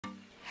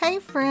Hey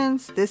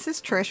friends, this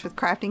is Trish with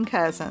Crafting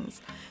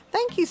Cousins.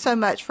 Thank you so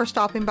much for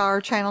stopping by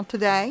our channel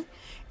today.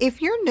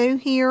 If you're new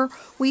here,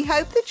 we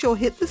hope that you'll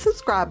hit the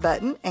subscribe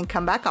button and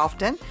come back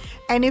often.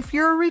 And if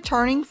you're a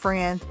returning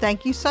friend,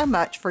 thank you so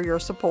much for your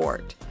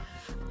support.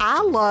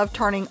 I love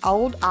turning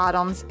old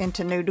items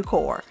into new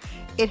decor.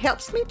 It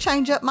helps me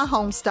change up my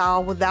home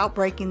style without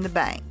breaking the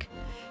bank.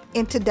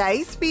 In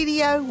today's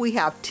video, we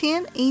have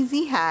 10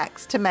 easy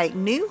hacks to make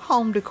new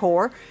home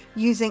decor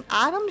using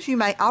items you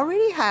may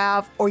already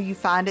have or you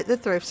find at the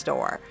thrift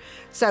store.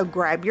 So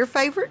grab your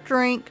favorite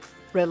drink,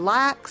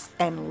 relax,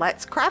 and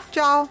let's craft,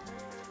 y'all.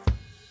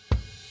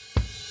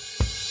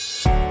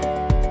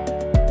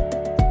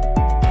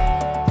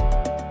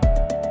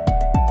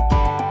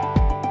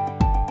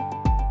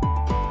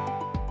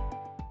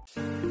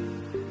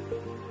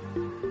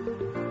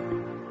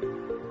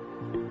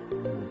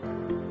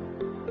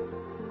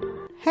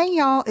 Hey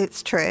y'all,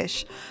 it's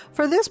Trish.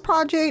 For this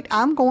project,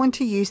 I'm going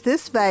to use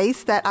this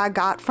vase that I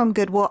got from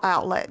Goodwill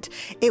Outlet.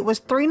 It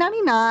was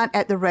 $3.99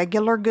 at the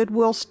regular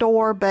Goodwill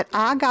store, but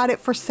I got it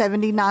for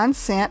 79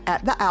 cents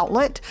at the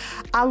outlet.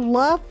 I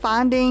love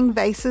finding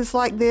vases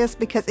like this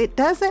because it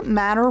doesn't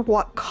matter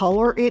what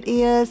color it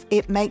is,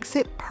 it makes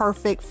it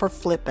perfect for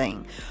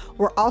flipping.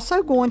 We're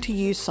also going to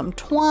use some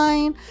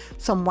twine,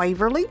 some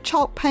Waverly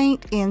chalk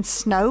paint in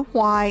snow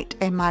white,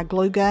 and my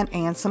glue gun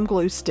and some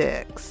glue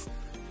sticks.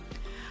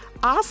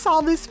 I saw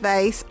this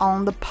vase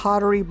on the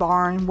Pottery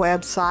Barn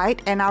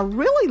website and I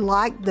really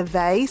liked the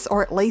vase,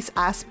 or at least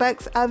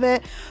aspects of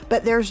it,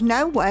 but there's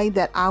no way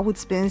that I would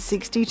spend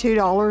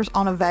 $62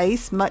 on a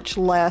vase, much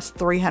less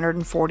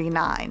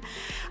 $349.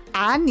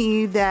 I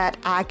knew that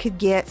I could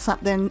get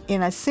something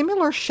in a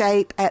similar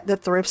shape at the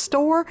thrift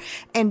store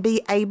and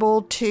be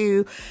able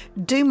to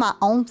do my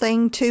own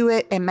thing to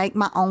it and make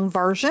my own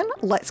version.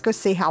 Let's go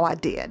see how I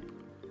did.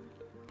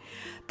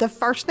 The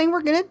first thing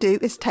we're going to do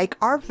is take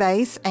our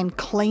vase and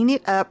clean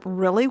it up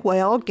really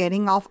well,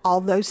 getting off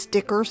all those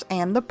stickers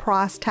and the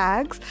price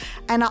tags.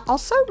 And I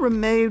also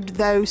removed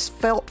those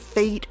felt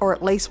feet, or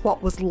at least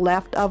what was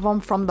left of them,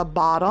 from the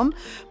bottom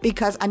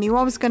because I knew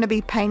I was going to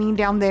be painting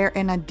down there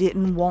and I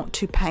didn't want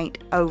to paint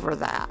over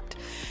that.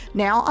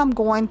 Now I'm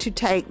going to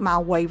take my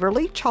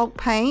Waverly chalk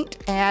paint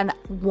and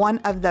one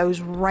of those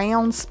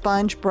round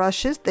sponge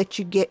brushes that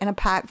you get in a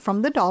pack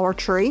from the Dollar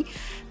Tree,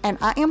 and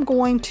I am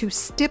going to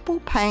stipple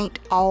paint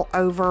all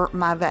over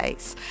my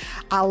vase.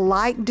 I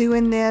like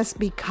doing this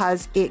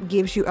because it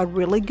gives you a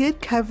really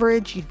good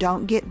coverage. You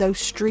don't get those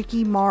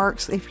streaky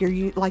marks if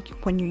you're like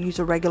when you use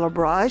a regular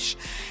brush,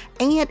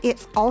 and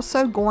it's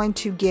also going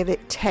to give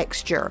it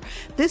texture.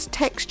 This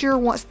texture,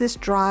 once this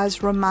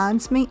dries,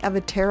 reminds me of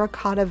a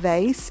terracotta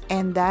vase,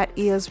 and that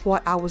is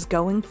what I was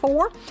going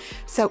for.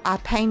 So I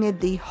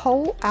painted the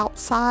whole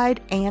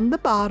outside and the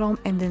bottom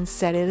and then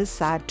set it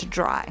aside to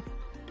dry.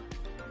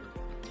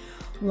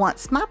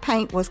 Once my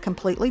paint was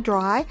completely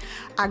dry,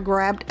 I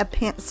grabbed a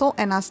pencil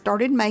and I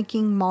started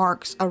making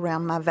marks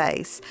around my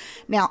vase.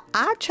 Now,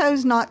 I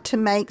chose not to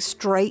make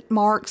straight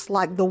marks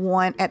like the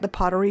one at the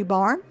Pottery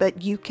Barn,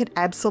 but you could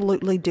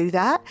absolutely do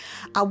that.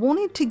 I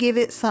wanted to give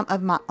it some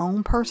of my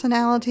own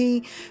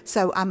personality,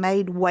 so I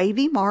made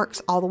wavy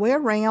marks all the way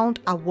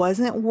around. I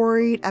wasn't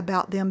worried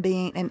about them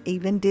being an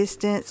even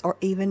distance or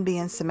even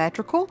being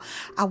symmetrical.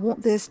 I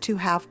want this to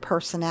have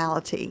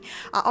personality.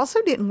 I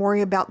also didn't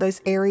worry about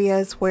those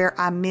areas where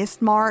I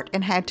missed marked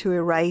and had to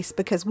erase,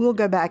 because we'll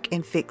go back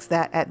and fix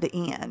that at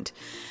the end.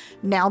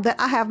 Now that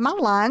I have my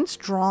lines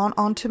drawn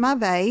onto my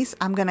vase,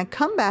 I'm going to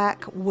come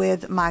back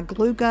with my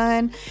glue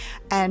gun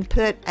and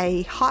put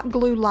a hot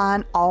glue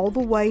line all the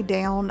way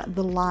down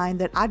the line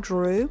that I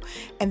drew,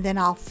 and then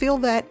I'll fill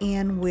that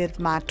in with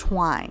my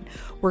twine.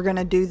 We're going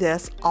to do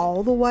this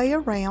all the way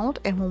around,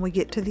 and when we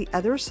get to the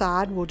other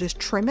side, we'll just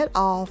trim it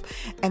off,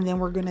 and then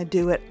we're going to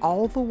do it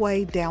all the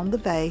way down the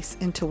vase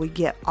until we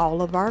get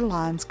all of our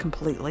lines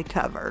completely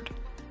covered.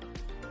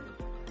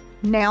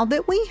 Now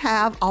that we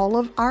have all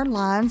of our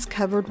lines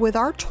covered with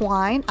our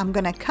twine, I'm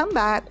going to come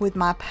back with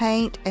my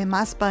paint and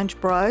my sponge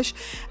brush,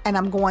 and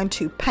I'm going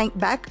to paint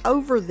back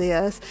over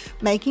this,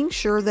 making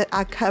sure that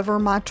I cover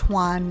my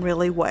twine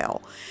really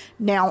well.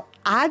 Now,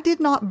 I did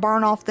not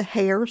burn off the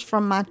hairs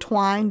from my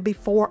twine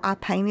before I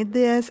painted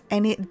this,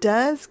 and it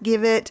does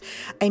give it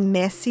a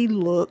messy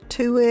look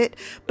to it,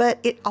 but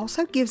it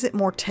also gives it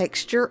more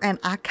texture, and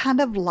I kind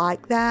of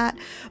like that.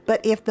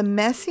 But if the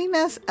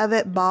messiness of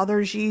it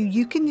bothers you,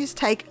 you can just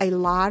take a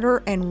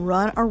lighter and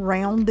run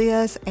around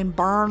this and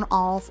burn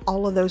off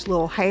all of those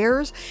little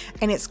hairs,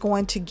 and it's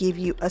going to give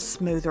you a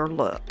smoother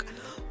look.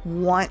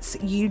 Once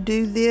you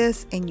do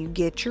this and you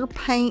get your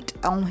paint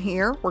on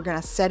here, we're going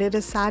to set it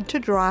aside to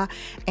dry,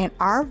 and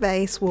our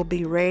vase will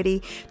be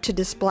ready to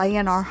display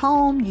in our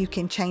home. You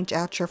can change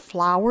out your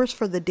flowers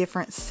for the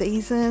different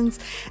seasons,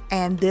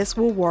 and this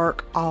will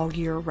work all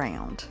year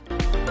round.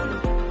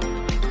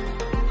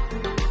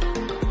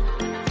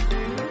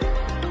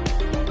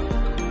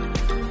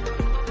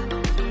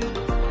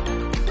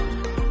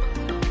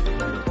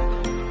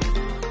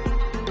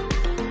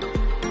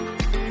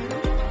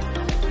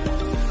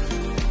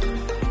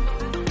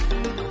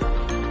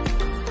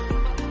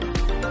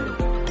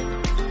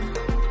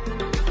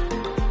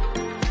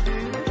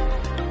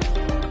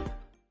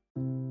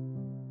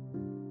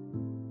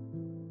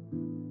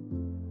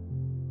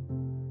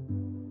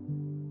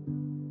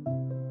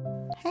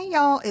 Hey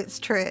y'all, it's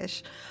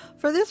Trish.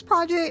 For this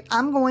project,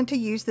 I'm going to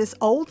use this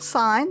old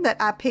sign that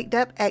I picked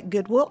up at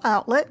Goodwill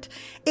Outlet.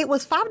 It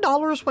was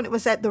 $5 when it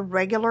was at the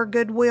regular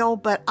Goodwill,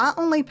 but I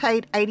only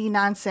paid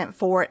 89 cents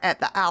for it at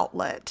the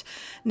outlet.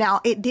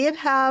 Now, it did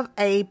have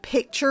a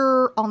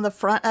picture on the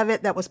front of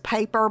it that was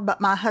paper,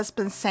 but my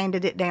husband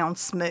sanded it down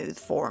smooth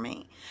for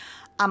me.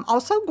 I'm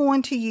also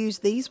going to use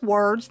these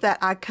words that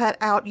I cut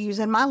out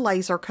using my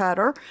laser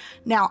cutter.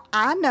 Now,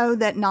 I know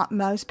that not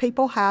most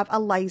people have a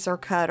laser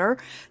cutter,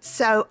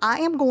 so I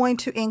am going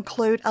to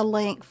include a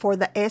link for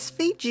the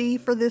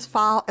SVG for this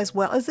file as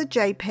well as a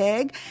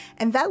JPEG.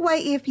 And that way,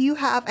 if you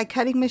have a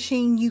cutting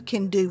machine, you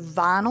can do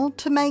vinyl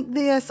to make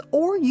this,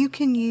 or you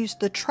can use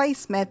the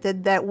trace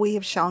method that we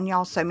have shown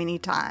y'all so many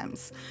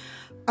times.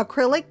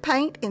 Acrylic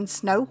paint in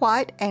Snow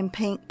White and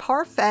Pink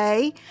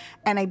Parfait,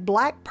 and a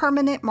black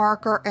permanent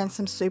marker and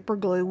some super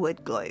glue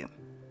wood glue.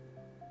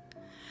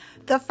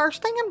 The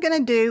first thing I'm going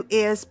to do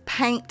is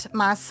paint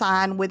my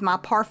sign with my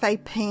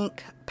Parfait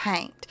Pink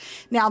paint.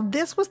 Now,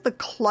 this was the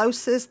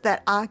closest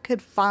that I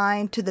could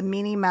find to the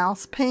Minnie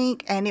Mouse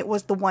pink, and it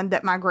was the one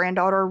that my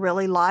granddaughter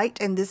really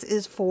liked, and this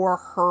is for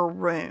her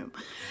room.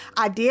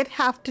 I did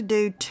have to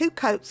do 2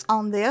 coats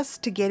on this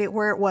to get it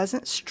where it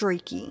wasn't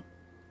streaky.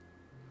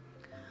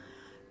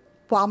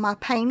 While my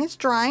paint is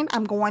drying,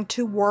 I'm going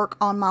to work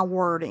on my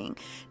wording.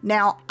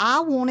 Now, I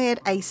wanted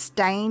a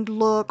stained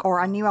look, or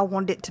I knew I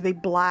wanted it to be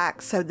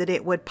black so that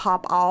it would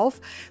pop off.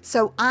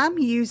 So I'm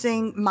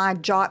using my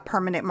Jot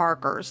permanent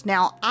markers.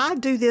 Now, I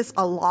do this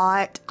a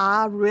lot.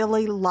 I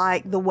really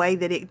like the way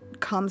that it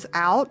comes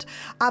out.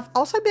 I've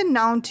also been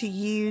known to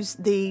use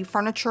the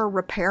furniture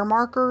repair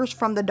markers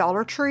from the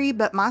Dollar Tree,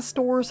 but my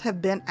stores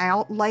have been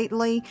out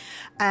lately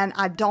and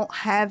I don't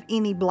have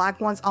any black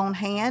ones on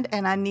hand,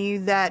 and I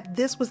knew that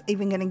this was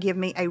even going to give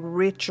me a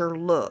richer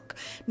look.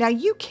 Now,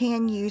 you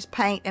can use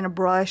paint and a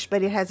brush,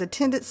 but it has a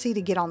tendency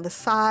to get on the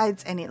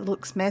sides and it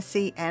looks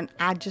messy, and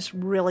I just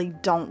really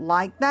don't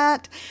like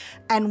that.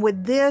 And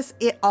with this,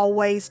 it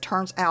always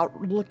turns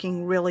out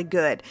looking really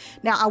good.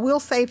 Now, I will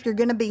say, if you're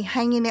going to be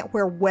hanging it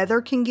where weather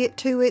can get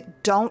to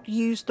it, don't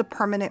use the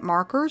permanent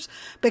markers,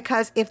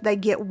 because if they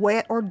get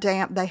wet or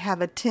damp, they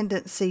have a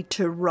tendency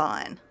to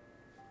run.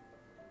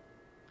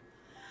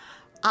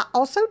 I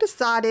also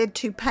decided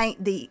to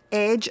paint the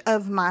edge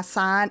of my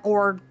sign,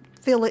 or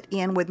fill it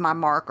in with my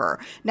marker.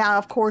 Now,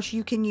 of course,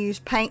 you can use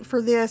paint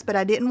for this, but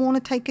I didn't want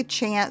to take a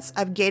chance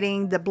of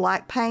getting the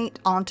black paint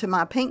onto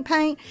my pink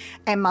paint,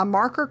 and my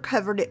marker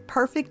covered it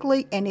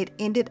perfectly, and it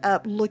ended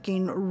up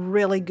looking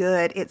really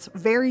good. It's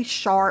very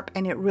sharp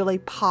and it really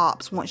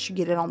pops once you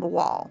get it on the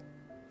wall.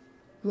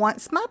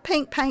 Once my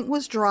pink paint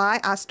was dry,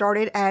 I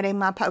started adding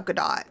my polka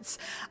dots.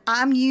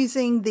 I'm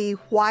using the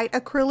white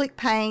acrylic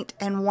paint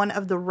and one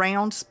of the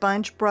round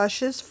sponge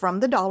brushes from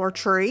the Dollar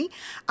Tree.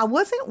 I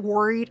wasn't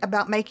worried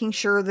about making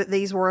sure that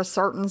these were a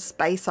certain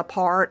space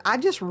apart. I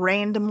just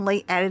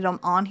randomly added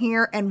them on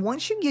here, and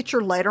once you get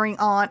your lettering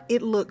on,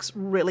 it looks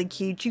really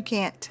cute. You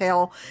can't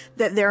tell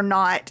that they're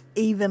not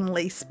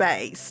evenly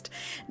spaced.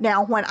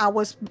 Now, when I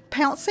was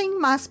pouncing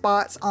my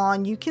spots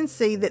on, you can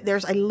see that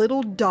there's a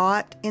little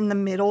dot in the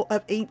middle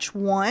of each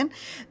one.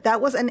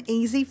 That was an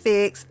easy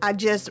fix. I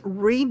just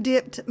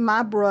re-dipped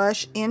my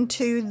brush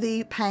into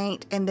the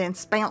paint and then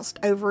spounced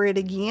over it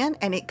again,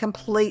 and it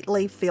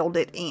completely filled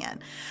it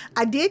in.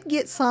 I did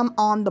get some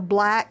on the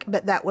black,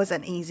 but that was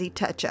an easy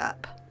touch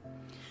up.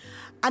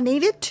 I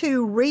needed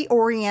to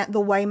reorient the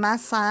way my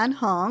sign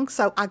hung,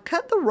 so I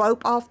cut the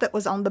rope off that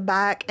was on the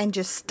back and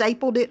just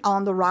stapled it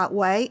on the right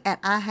way, and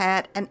I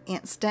had an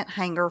instant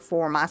hanger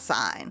for my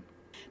sign.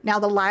 Now,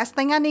 the last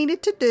thing I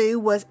needed to do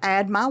was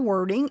add my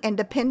wording, and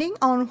depending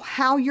on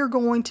how you're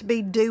going to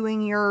be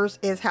doing yours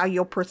is how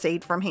you'll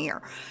proceed from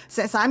here.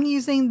 Since I'm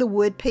using the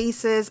wood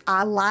pieces,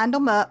 I lined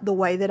them up the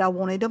way that I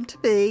wanted them to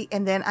be,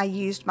 and then I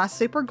used my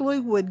super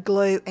glue wood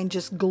glue and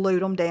just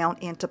glued them down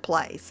into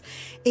place.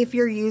 If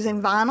you're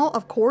using vinyl,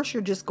 of course,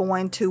 you're just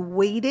going to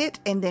weed it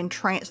and then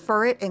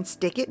transfer it and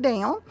stick it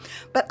down.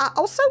 But I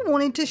also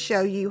wanted to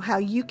show you how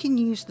you can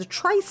use the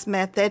trace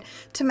method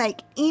to make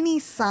any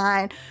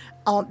sign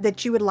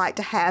that you would like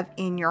to have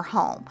in your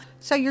home.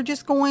 So you're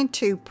just going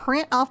to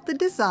print off the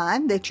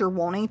design that you're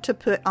wanting to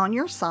put on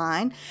your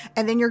sign,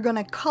 and then you're going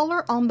to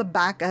color on the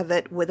back of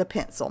it with a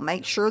pencil.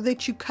 Make sure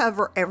that you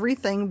cover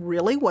everything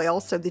really well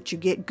so that you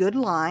get good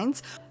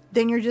lines.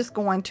 Then you're just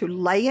going to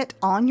lay it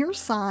on your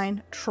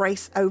sign,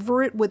 trace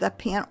over it with a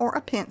pen or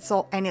a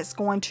pencil, and it's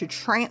going to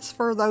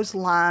transfer those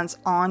lines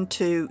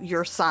onto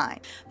your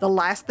sign. The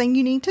last thing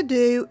you need to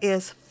do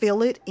is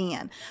fill it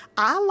in.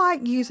 I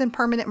like using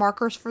permanent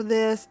markers for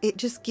this. It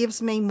just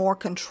gives me more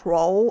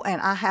control,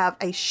 and I have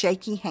a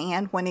shaky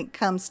hand when it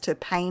comes to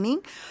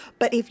painting.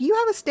 But if you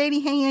have a steady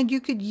hand, you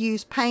could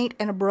use paint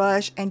and a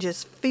brush and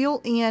just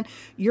fill in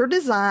your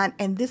design,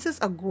 and this is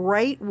a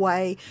great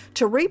way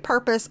to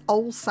repurpose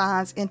old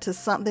signs into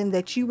something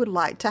that you would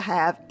like to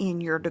have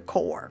in your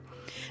decor.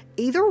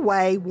 Either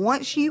way,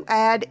 once you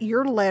add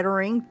your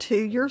lettering to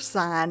your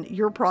sign,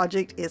 your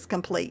project is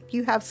complete.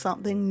 You have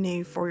something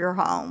new for your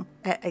home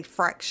at a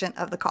fraction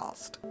of the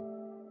cost.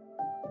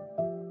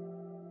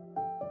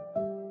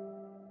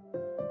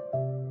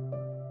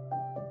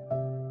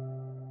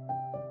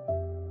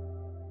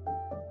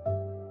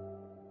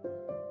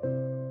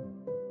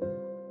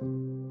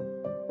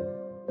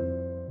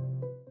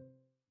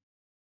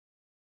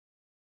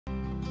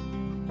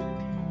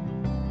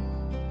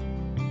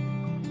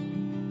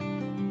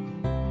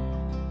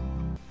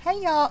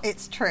 Hey y'all,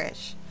 it's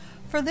Trish.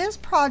 For this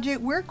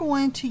project, we're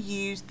going to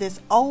use this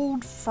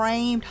old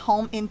framed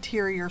home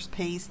interiors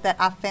piece that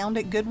I found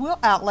at Goodwill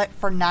Outlet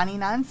for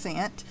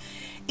 99¢.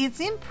 It's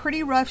in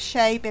pretty rough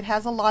shape. It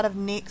has a lot of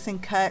nicks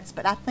and cuts,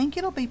 but I think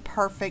it'll be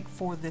perfect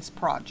for this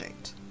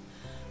project.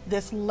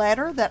 This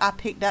letter that I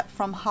picked up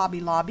from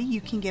Hobby Lobby,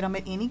 you can get them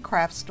at any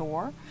craft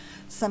store.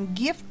 Some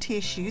gift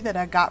tissue that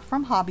I got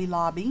from Hobby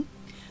Lobby.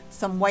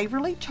 Some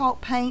Waverly chalk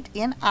paint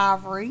in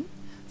ivory.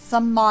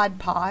 Some Mod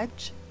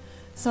Podge.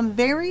 Some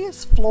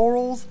various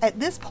florals. At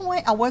this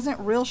point, I wasn't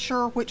real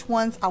sure which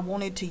ones I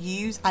wanted to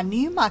use. I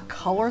knew my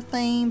color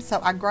theme, so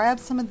I grabbed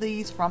some of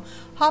these from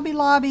Hobby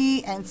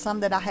Lobby and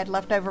some that I had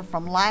left over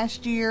from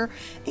last year,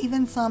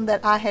 even some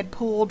that I had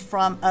pulled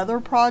from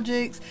other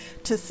projects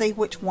to see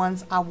which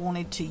ones I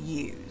wanted to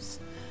use.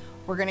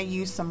 We're going to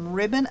use some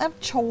ribbon of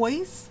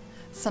choice,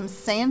 some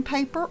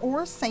sandpaper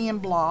or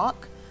sand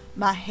block,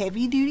 my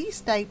heavy duty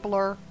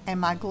stapler,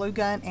 and my glue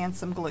gun and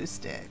some glue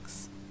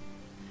sticks.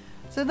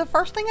 So the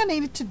first thing I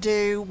needed to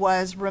do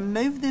was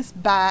remove this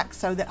back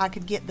so that I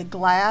could get the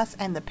glass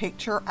and the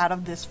picture out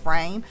of this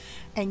frame.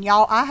 And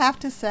y'all, I have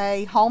to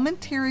say, home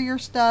interior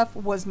stuff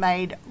was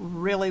made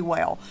really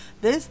well.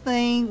 This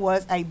thing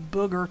was a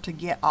booger to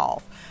get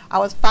off. I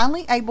was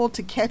finally able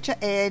to catch an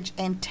edge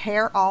and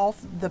tear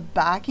off the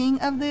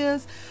backing of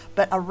this,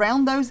 but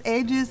around those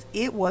edges,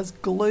 it was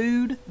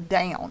glued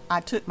down. I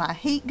took my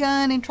heat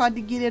gun and tried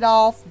to get it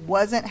off.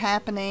 Wasn't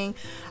happening.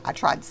 I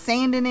tried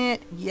sanding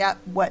it.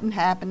 Yep, wasn't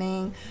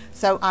happening.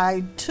 So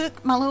I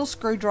took my little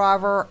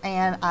screwdriver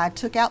and I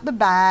took out the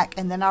back,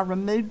 and then I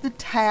removed the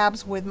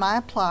tabs with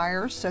my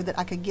pliers so that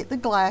I could get the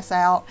glass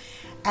out,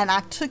 and I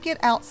took it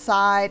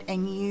outside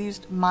and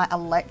used my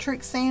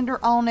electric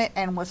sander on it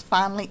and was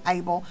finally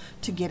able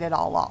to get it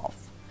all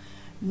off.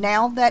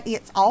 Now that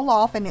it's all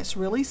off and it's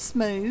really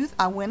smooth,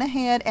 I went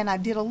ahead and I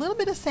did a little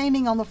bit of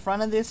sanding on the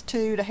front of this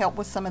too to help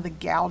with some of the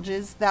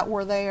gouges that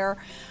were there.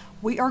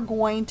 We are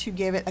going to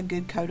give it a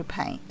good coat of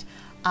paint.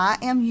 I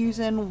am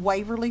using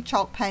Waverly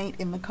chalk paint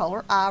in the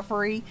color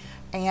ivory,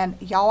 and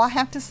y'all, I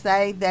have to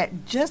say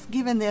that just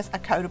giving this a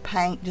coat of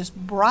paint just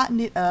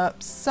brightened it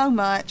up so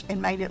much and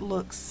made it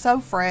look so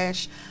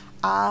fresh.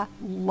 I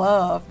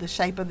love the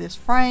shape of this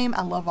frame.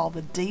 I love all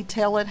the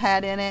detail it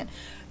had in it.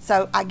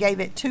 So I gave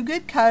it 2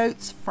 good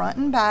coats, front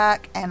and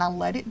back, and I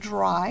let it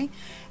dry.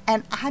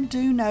 And I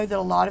do know that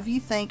a lot of you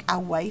think I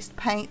waste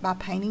paint by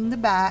painting the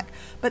back,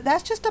 but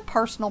that's just a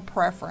personal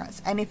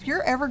preference. And if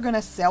you're ever going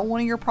to sell one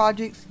of your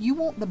projects, you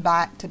want the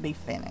back to be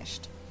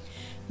finished.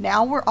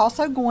 Now we're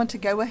also going to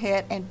go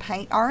ahead and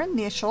paint our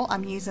initial.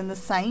 I'm using the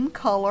same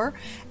color,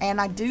 and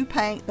I do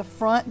paint the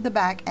front, the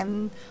back,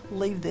 and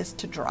leave this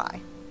to dry.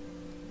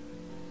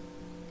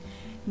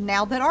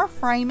 Now that our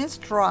frame is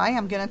dry,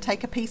 I'm going to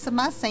take a piece of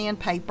my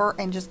sandpaper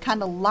and just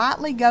kind of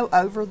lightly go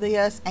over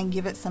this and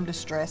give it some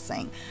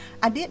distressing.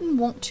 I didn't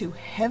want to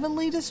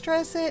heavily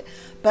distress it,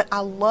 but I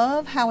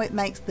love how it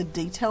makes the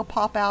detail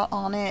pop out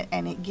on it,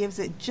 and it gives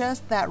it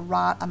just that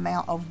right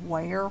amount of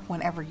wear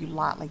whenever you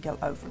lightly go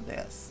over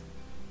this.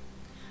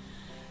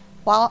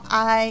 While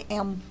I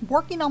am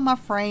working on my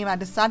frame, I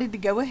decided to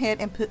go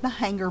ahead and put the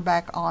hanger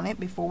back on it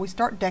before we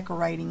start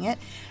decorating it.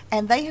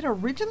 And they had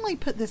originally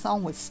put this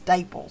on with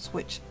staples,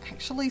 which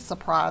actually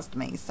surprised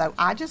me. So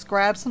I just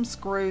grabbed some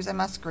screws and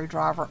my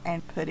screwdriver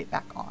and put it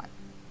back on.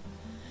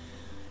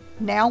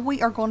 Now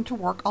we are going to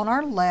work on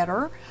our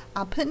letter.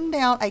 I'm putting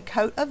down a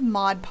coat of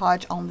Mod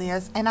Podge on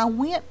this, and I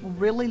went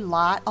really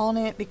light on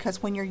it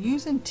because when you're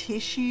using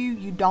tissue,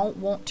 you don't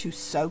want to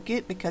soak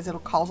it because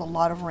it'll cause a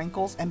lot of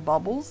wrinkles and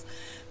bubbles.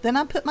 Then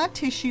I put my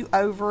tissue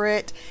over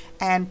it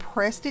and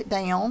pressed it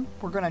down.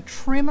 We're going to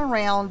trim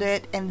around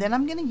it, and then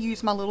I'm going to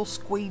use my little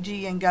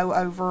squeegee and go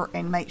over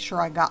and make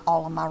sure I got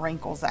all of my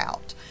wrinkles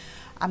out.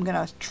 I'm going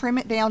to trim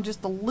it down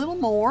just a little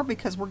more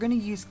because we're going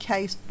to use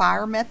case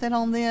fire method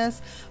on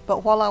this.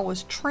 But while I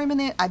was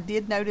trimming it, I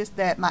did notice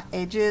that my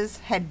edges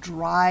had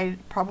dried,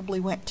 probably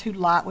went too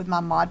light with my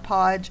Mod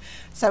Podge.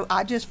 So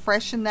I just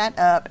freshened that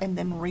up and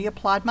then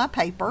reapplied my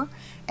paper.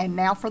 And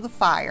now for the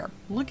fire.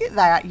 Look at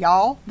that,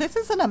 y'all. This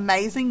is an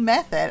amazing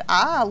method.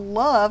 I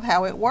love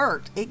how it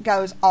worked. It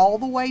goes all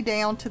the way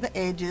down to the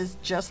edges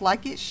just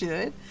like it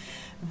should.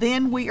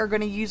 Then we are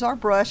going to use our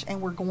brush and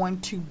we're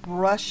going to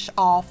brush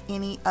off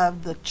any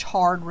of the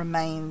charred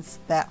remains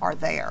that are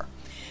there.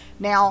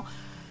 Now,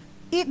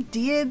 it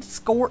did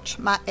scorch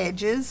my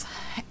edges,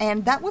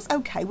 and that was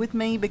okay with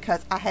me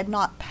because I had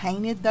not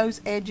painted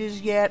those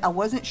edges yet. I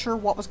wasn't sure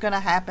what was going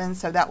to happen,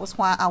 so that was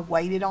why I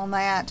waited on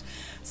that.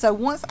 So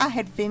once I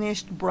had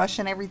finished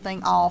brushing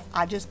everything off,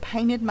 I just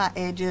painted my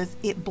edges.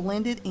 It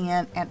blended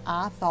in, and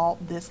I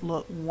thought this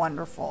looked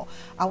wonderful.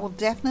 I will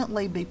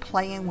definitely be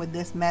playing with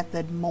this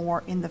method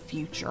more in the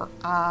future.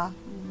 I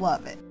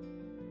love it.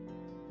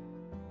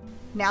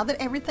 Now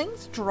that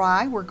everything's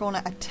dry, we're going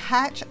to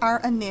attach our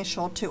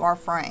initial to our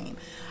frame.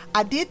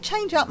 I did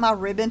change out my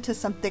ribbon to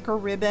some thicker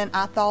ribbon.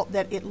 I thought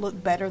that it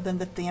looked better than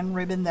the thin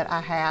ribbon that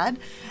I had.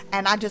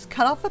 And I just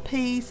cut off a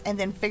piece and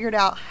then figured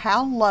out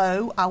how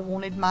low I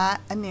wanted my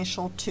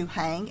initial to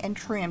hang and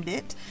trimmed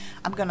it.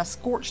 I'm going to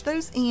scorch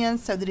those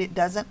ends so that it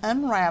doesn't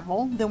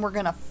unravel. Then we're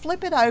going to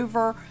flip it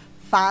over,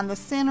 find the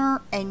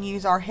center, and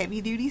use our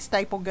heavy duty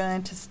staple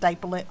gun to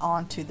staple it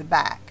onto the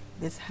back.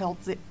 This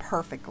holds it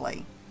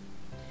perfectly.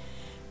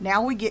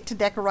 Now we get to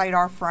decorate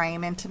our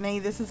frame, and to me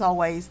this is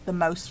always the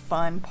most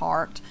fun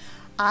part.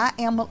 I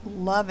am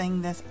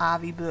loving this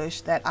ivy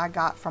bush that I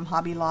got from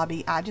Hobby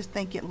Lobby. I just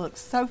think it looks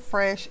so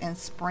fresh and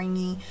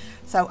springy.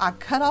 So I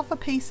cut off a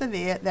piece of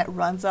it that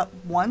runs up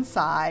one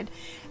side,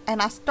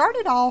 and I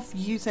started off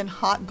using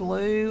hot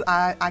glue.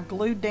 I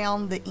glued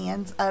down the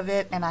ends of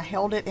it and I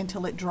held it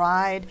until it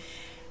dried.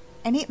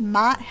 And it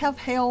might have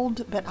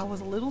held, but I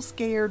was a little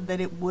scared that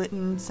it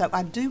wouldn't, so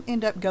I do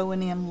end up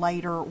going in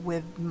later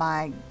with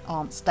my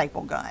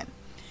staple gun.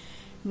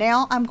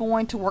 Now I'm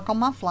going to work on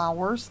my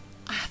flowers.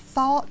 I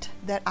thought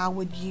that I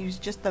would use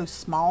just those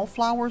small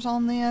flowers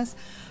on this,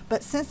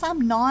 but since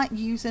I'm not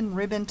using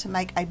ribbon to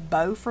make a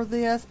bow for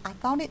this, I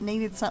thought it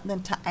needed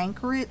something to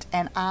anchor it,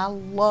 and I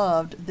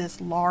loved this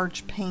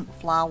large pink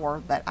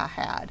flower that I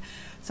had.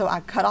 So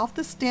I cut off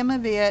the stem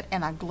of it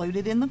and I glued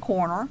it in the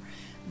corner.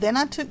 Then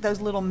I took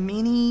those little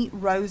mini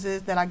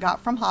roses that I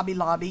got from Hobby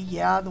Lobby,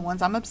 yeah, the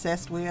ones I'm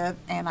obsessed with,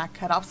 and I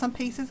cut off some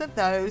pieces of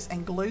those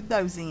and glued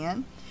those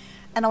in.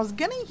 And I was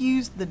going to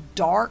use the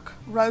dark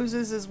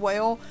roses as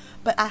well,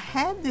 but I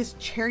had this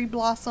cherry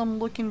blossom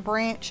looking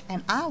branch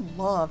and I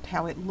loved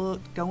how it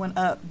looked going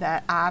up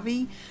that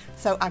ivy.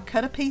 So I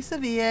cut a piece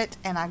of it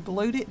and I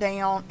glued it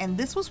down, and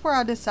this was where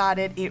I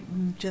decided it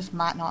just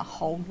might not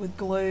hold with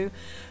glue.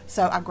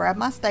 So I grabbed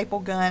my staple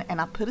gun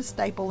and I put a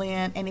staple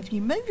in, and if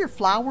you move your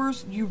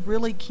flowers, you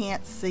really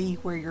can't see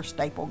where your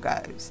staple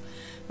goes.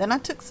 Then I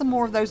took some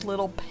more of those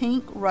little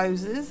pink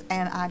roses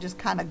and I just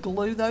kind of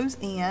glue those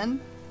in,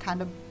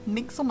 kind of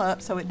mix them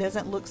up so it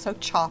doesn't look so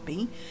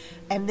choppy.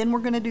 And then we're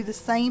going to do the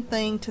same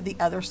thing to the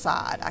other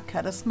side. I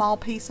cut a small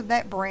piece of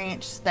that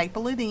branch,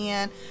 staple it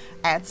in,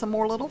 add some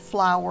more little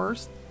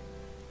flowers,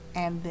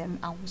 and then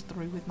I was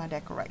through with my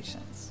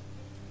decorations.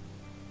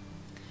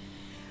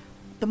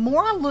 The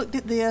more I looked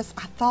at this,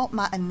 I thought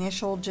my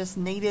initial just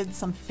needed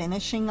some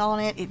finishing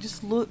on it. It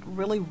just looked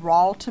really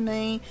raw to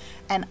me,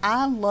 and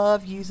I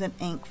love using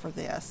ink for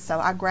this. So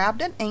I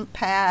grabbed an ink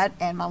pad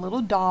and my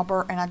little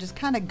dauber, and I just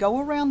kind of go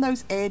around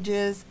those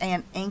edges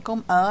and ink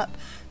them up.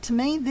 To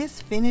me,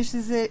 this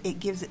finishes it, it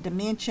gives it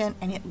dimension,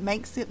 and it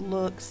makes it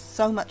look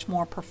so much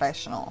more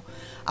professional.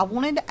 I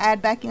wanted to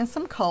add back in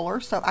some color,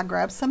 so I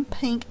grabbed some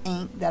pink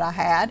ink that I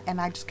had, and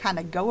I just kind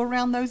of go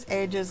around those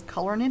edges,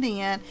 coloring it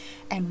in,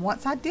 and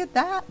once I did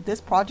that,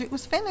 this project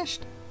was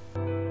finished.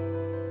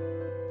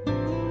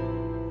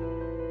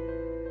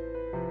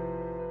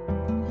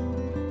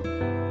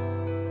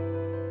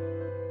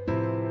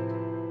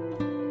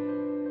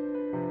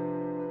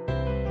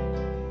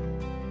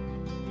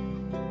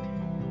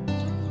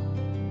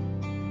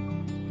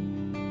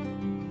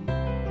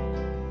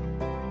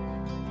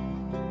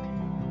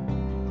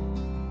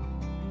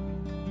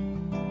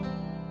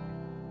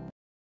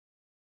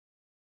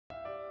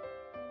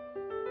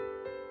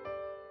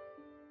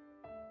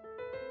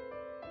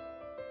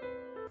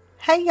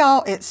 Hey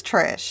y'all, it's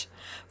Trish.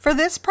 For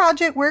this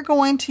project, we're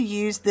going to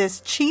use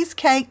this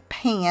cheesecake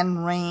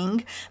pan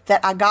ring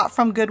that I got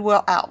from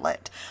Goodwill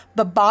Outlet.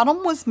 The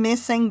bottom was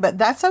missing, but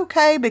that's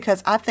okay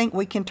because I think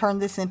we can turn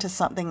this into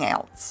something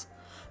else.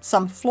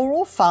 Some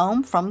floral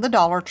foam from the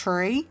Dollar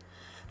Tree,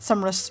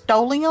 some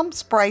Rust-Oleum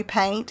spray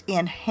paint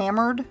in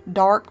hammered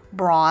dark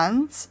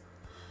bronze,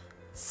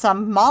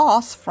 some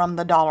moss from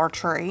the Dollar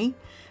Tree,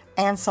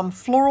 and some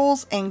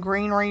florals and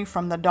greenery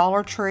from the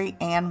Dollar Tree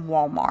and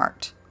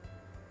Walmart.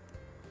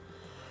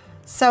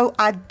 So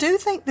I do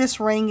think this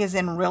ring is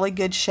in really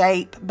good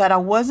shape, but I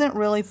wasn't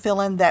really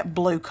feeling that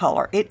blue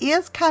color. It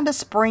is kind of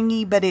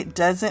springy, but it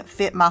doesn't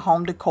fit my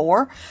home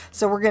decor.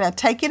 So we're going to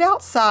take it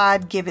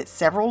outside, give it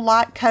several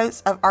light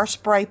coats of our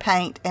spray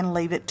paint, and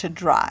leave it to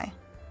dry.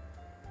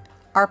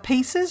 Our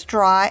piece is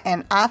dry,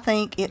 and I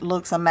think it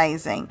looks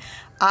amazing.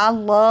 I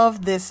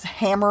love this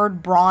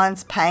hammered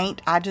bronze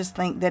paint. I just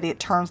think that it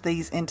turns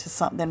these into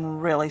something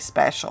really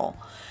special.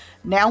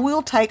 Now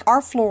we'll take our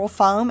floral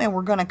foam and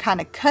we're going to kind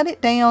of cut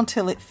it down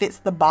till it fits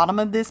the bottom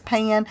of this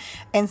pan.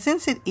 And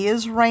since it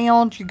is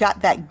round, you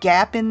got that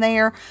gap in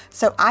there.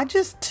 So I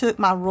just took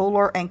my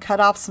ruler and cut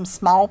off some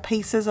small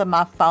pieces of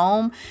my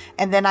foam,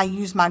 and then I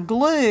used my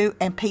glue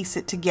and piece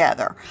it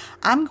together.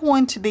 I'm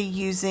going to be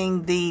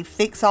using the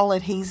Fix All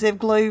adhesive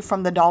glue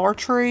from the Dollar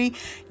Tree.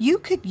 You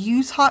could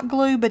use hot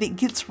glue, but it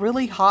gets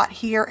really hot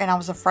here and I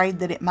was afraid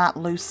that it might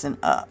loosen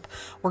up.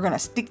 We're going to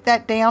stick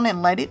that down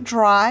and let it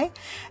dry.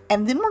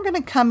 and then we're going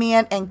to come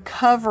in and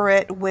cover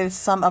it with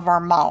some of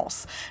our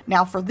moss.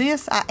 Now for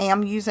this, I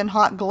am using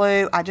hot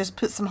glue. I just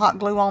put some hot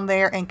glue on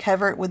there and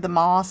cover it with the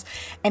moss,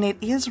 and it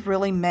is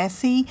really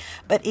messy,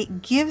 but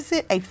it gives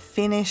it a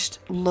finished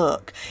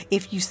look.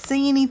 If you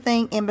see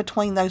anything in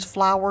between those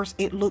flowers,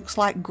 it looks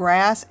like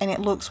grass, and it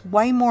looks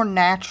way more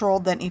natural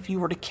than if you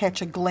were to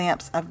catch a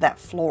glimpse of that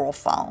floral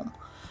foam.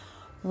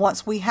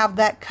 Once we have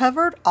that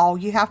covered, all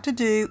you have to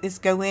do is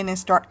go in and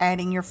start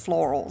adding your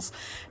florals.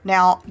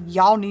 Now,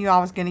 y'all knew I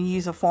was going to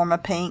use a form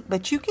of pink,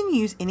 but you can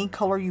use any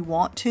color you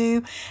want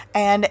to,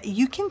 and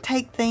you can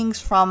take things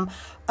from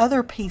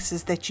other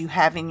pieces that you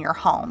have in your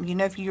home. You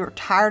know, if you're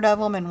tired of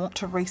them and want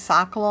to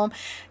recycle them,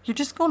 you're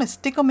just going to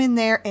stick them in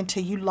there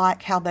until you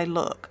like how they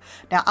look.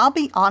 Now, I'll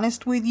be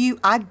honest with you,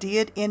 I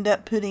did end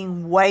up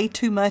putting way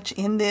too much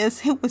in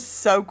this. It was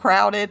so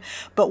crowded,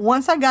 but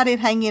once I got it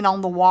hanging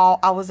on the wall,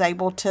 I was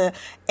able to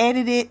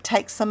edit it,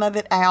 take some of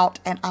it out,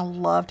 and I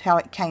loved how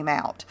it came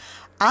out.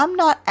 I'm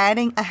not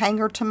adding a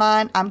hanger to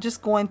mine. I'm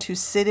just going to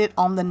sit it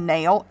on the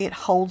nail. It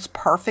holds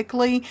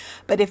perfectly.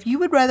 But if you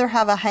would rather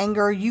have a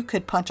hanger, you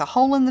could punch a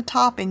hole in the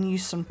top and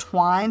use some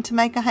twine to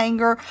make a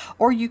hanger,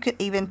 or you could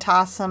even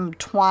tie some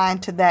twine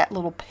to that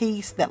little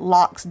piece that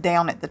locks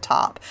down at the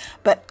top.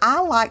 But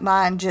I like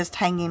mine just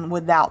hanging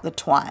without the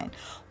twine.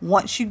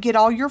 Once you get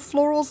all your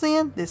florals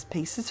in, this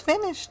piece is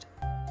finished.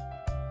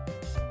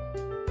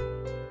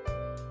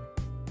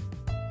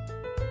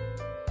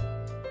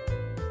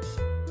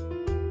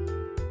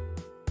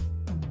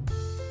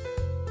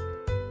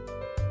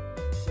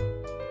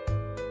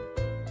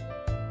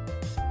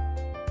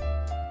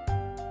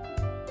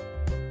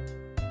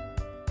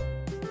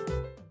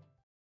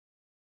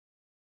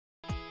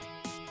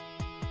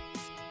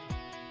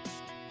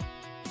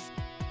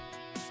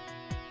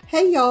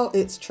 Hey y'all,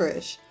 it's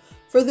Trish.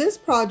 For this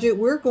project,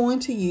 we're going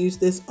to use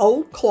this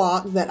old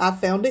clock that I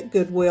found at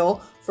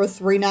Goodwill for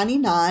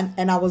 $3.99,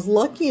 and I was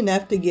lucky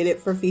enough to get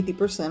it for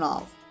 50%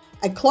 off.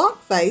 A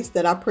clock face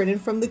that I printed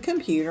from the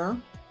computer,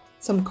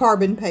 some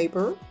carbon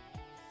paper,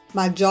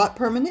 my Jot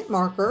permanent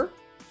marker,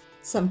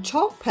 some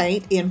chalk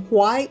paint in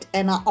white,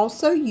 and I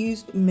also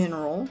used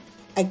mineral,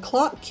 a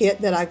clock kit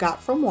that I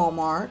got from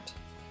Walmart,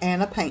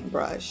 and a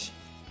paintbrush.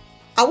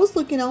 I was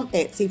looking on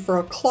Etsy for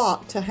a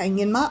clock to hang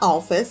in my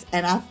office,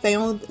 and I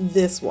found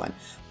this one,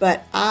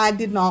 but I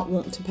did not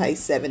want to pay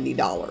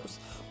 $70.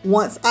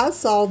 Once I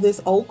saw this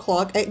old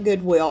clock at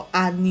Goodwill,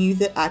 I knew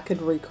that I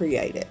could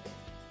recreate it.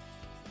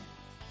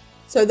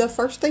 So the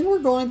first thing we're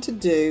going to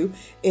do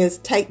is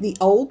take the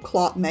old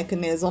clock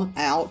mechanism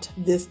out.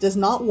 This does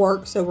not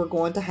work, so we're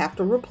going to have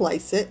to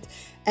replace it.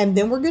 And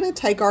then we're going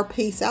to take our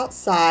piece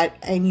outside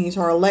and use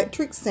our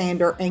electric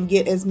sander and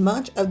get as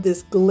much of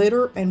this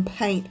glitter and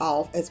paint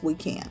off as we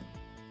can.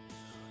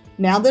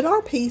 Now that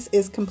our piece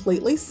is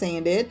completely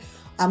sanded,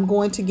 I'm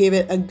going to give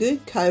it a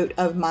good coat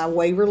of my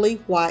Waverly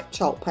white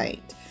chalk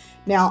paint.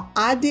 Now,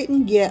 I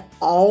didn't get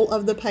all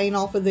of the paint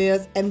off of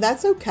this, and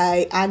that's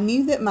okay. I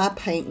knew that my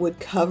paint would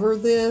cover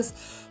this,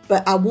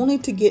 but I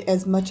wanted to get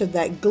as much of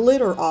that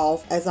glitter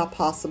off as I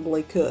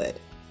possibly could.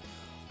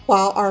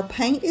 While our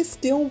paint is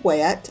still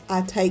wet,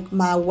 I take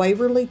my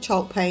Waverly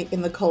chalk paint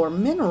in the color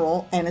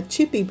Mineral and a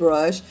chippy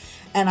brush,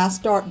 and I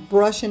start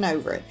brushing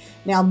over it.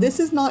 Now, this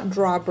is not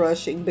dry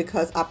brushing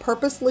because I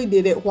purposely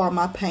did it while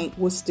my paint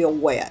was still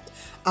wet.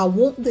 I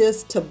want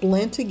this to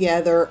blend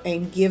together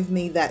and give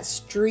me that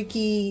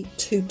streaky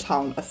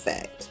two-tone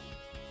effect.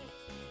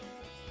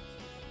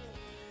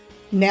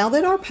 Now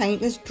that our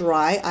paint is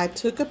dry, I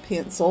took a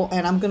pencil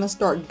and I'm going to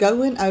start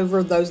going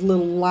over those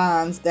little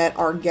lines that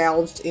are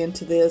gouged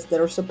into this that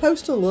are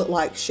supposed to look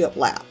like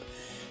shiplap.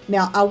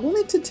 Now, I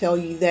wanted to tell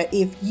you that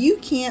if you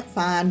can't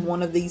find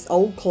one of these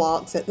old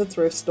clocks at the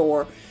thrift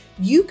store,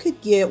 you could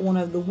get one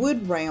of the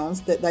wood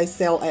rounds that they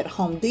sell at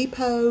Home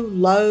Depot,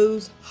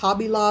 Lowe's,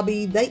 Hobby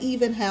Lobby. They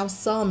even have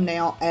some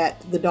now at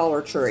the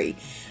Dollar Tree,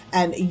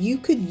 and you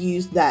could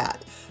use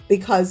that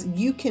because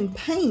you can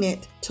paint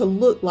it to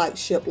look like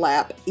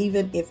shiplap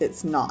even if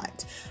it's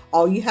not.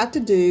 All you have to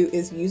do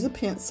is use a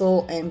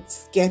pencil and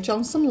sketch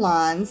on some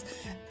lines,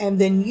 and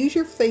then use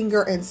your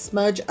finger and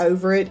smudge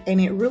over it, and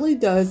it really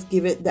does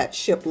give it that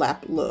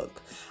shiplap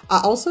look. I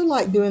also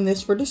like doing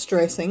this for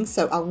distressing,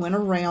 so I went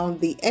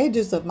around the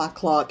edges of my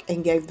clock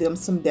and gave them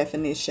some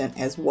definition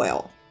as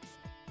well.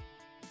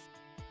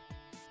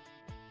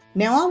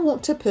 Now I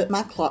want to put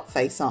my clock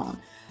face on.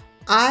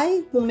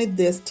 I wanted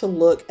this to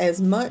look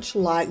as much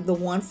like the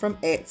one from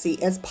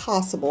Etsy as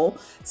possible,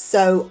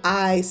 so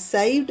I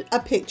saved a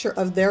picture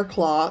of their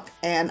clock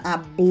and I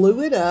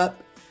blew it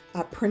up.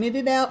 I printed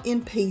it out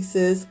in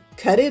pieces,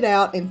 cut it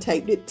out and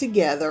taped it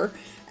together,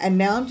 and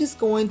now I'm just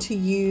going to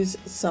use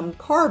some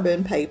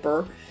carbon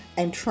paper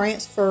and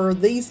transfer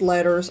these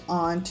letters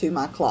onto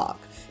my clock.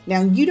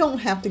 Now, you don't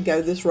have to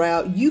go this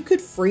route. You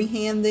could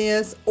freehand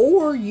this,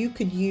 or you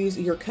could use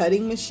your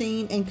cutting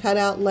machine and cut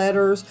out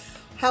letters.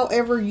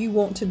 However you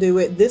want to do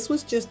it. This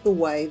was just the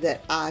way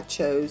that I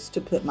chose to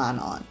put mine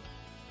on.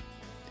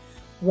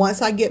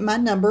 Once I get my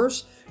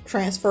numbers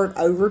transferred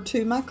over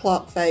to my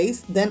clock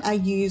face. Then I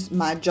use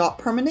my Jot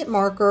permanent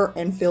marker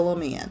and fill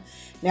them in.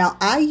 Now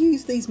I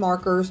use these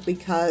markers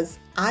because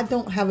I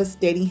don't have a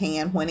steady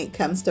hand when it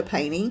comes to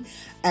painting,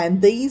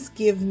 and these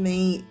give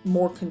me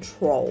more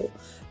control.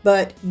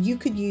 But you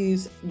could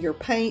use your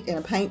paint and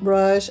a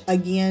paintbrush.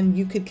 Again,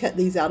 you could cut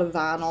these out of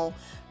vinyl,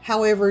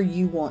 however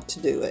you want to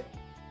do it.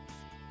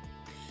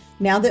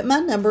 Now that my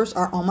numbers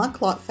are on my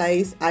clock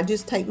face, I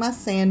just take my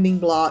sanding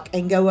block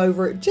and go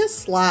over it just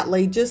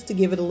slightly, just to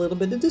give it a little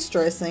bit of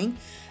distressing.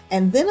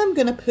 And then I'm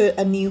going to put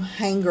a new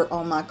hanger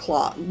on my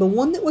clock. The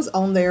one that was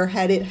on there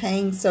had it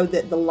hang so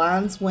that the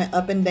lines went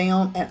up and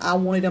down, and I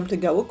wanted them to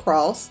go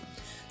across.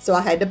 So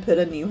I had to put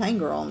a new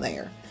hanger on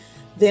there.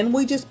 Then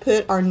we just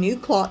put our new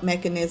clock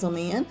mechanism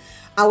in.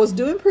 I was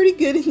doing pretty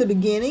good in the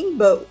beginning,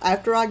 but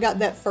after I got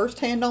that first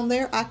hand on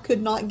there, I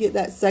could not get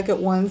that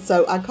second one.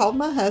 So I called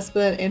my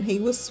husband, and he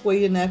was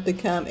sweet enough to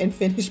come and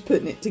finish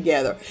putting it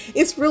together.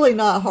 It's really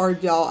not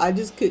hard, y'all. I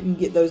just couldn't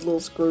get those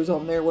little screws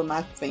on there with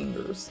my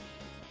fingers.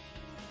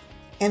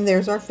 And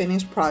there's our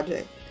finished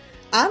project.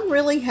 I'm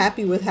really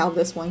happy with how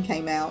this one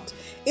came out.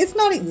 It's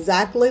not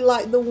exactly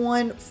like the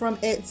one from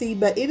Etsy,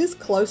 but it is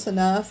close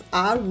enough.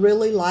 I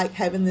really like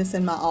having this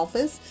in my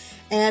office.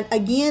 And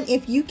again,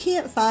 if you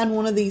can't find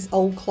one of these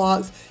old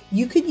clocks,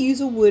 you could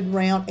use a wood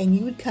round and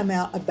you would come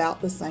out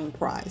about the same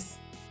price.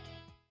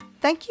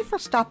 Thank you for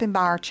stopping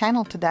by our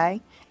channel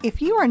today.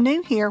 If you are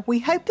new here, we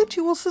hope that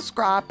you will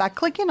subscribe by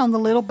clicking on the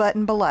little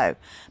button below.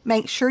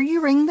 Make sure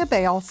you ring the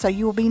bell so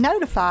you will be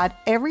notified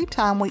every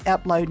time we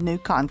upload new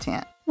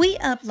content. We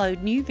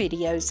upload new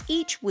videos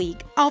each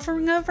week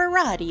offering a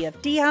variety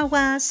of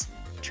DIYs,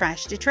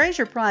 trash to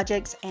treasure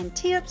projects, and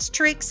tips,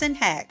 tricks, and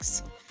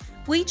hacks.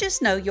 We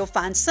just know you'll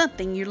find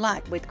something you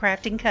like with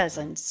Crafting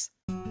Cousins.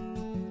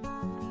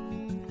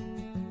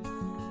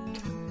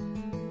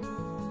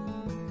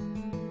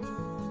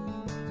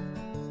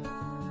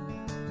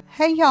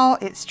 Hey y'all,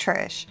 it's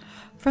Trish.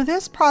 For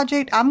this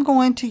project, I'm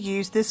going to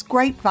use this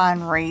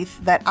grapevine wreath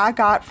that I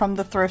got from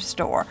the thrift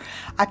store.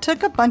 I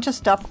took a bunch of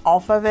stuff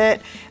off of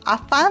it. I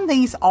find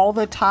these all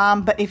the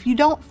time, but if you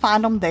don't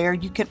find them there,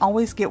 you can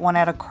always get one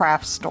at a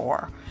craft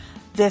store.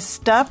 This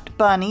stuffed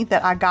bunny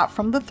that I got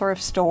from the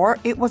thrift store,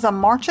 it was a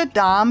March of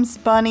Dimes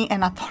bunny,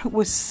 and I thought it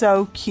was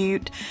so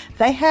cute.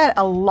 They had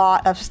a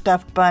lot of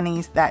stuffed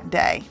bunnies that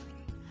day.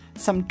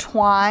 Some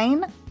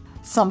twine,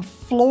 some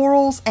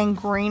florals and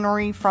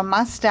greenery from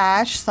my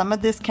stash. Some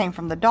of this came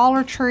from the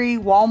Dollar Tree,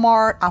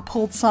 Walmart. I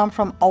pulled some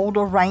from old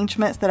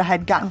arrangements that I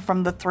had gotten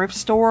from the thrift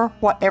store,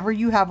 whatever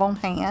you have on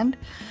hand.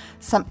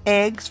 Some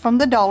eggs from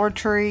the Dollar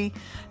Tree,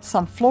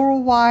 some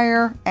floral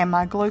wire, and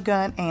my glue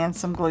gun and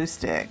some glue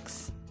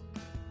sticks.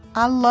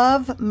 I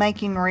love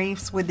making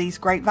wreaths with these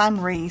grapevine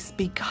wreaths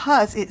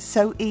because it's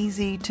so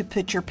easy to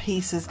put your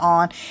pieces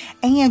on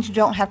and you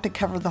don't have to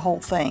cover the whole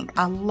thing.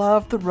 I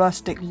love the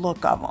rustic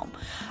look of them.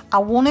 I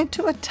wanted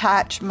to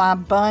attach my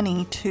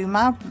bunny to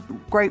my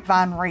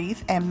grapevine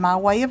wreath, and my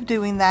way of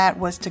doing that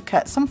was to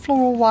cut some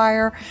floral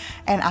wire,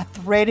 and I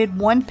threaded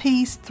one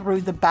piece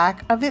through the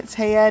back of its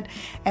head,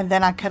 and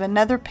then I cut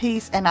another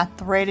piece and I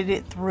threaded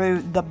it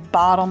through the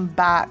bottom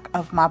back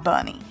of my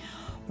bunny.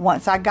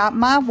 Once I got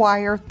my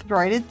wire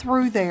threaded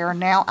through there,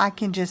 now I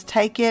can just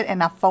take it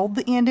and I fold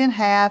the end in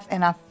half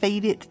and I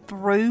feed it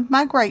through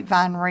my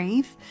grapevine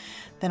wreath.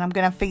 Then I'm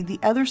going to feed the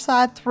other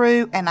side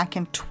through, and I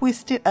can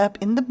twist it up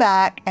in the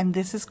back, and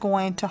this is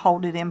going to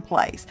hold it in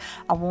place.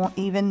 I won't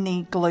even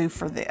need glue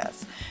for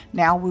this.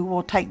 Now we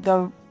will take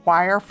the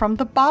wire from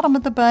the bottom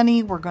of the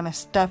bunny. We're going to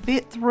stuff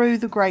it through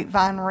the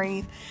grapevine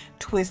wreath,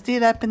 twist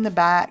it up in the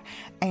back,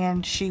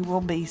 and she will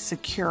be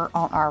secure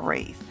on our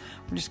wreath.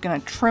 I'm just going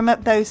to trim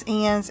up those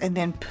ends and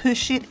then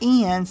push it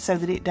in so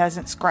that it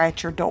doesn't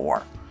scratch your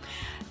door.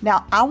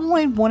 Now I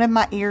wanted one of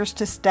my ears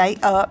to stay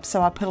up,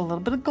 so I put a little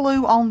bit of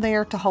glue on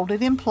there to hold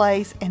it in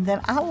place, and then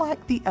I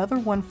like the other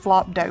one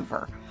flopped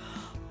over.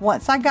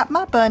 Once I got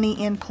my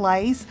bunny in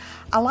place,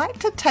 I like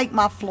to take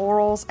my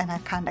florals and I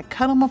kind of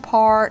cut them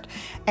apart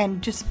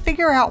and just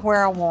figure out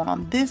where I want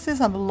them. This is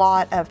a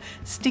lot of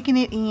sticking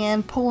it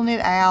in, pulling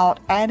it out,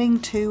 adding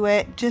to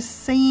it,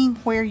 just seeing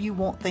where you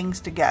want things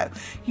to go.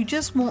 You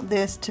just want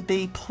this to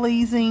be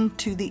pleasing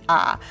to the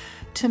eye.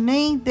 To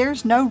me,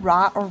 there's no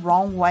right or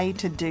wrong way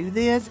to do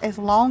this as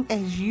long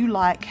as you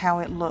like how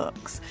it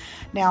looks.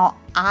 Now,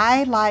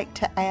 I like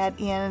to add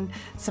in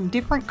some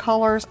different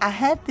colors. I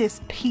had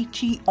this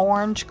peachy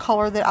orange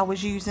color that I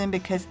was using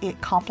because it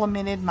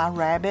complemented my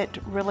rabbit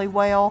really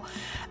well.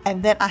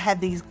 And then I had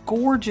these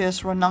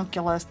gorgeous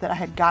ranunculus that I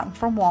had gotten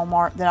from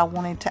Walmart that I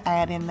wanted to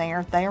add in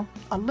there. They're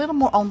a little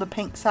more on the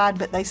pink side,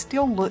 but they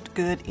still looked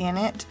good in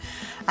it.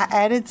 I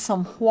added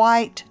some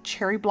white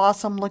cherry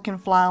blossom looking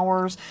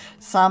flowers,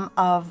 some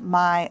of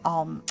my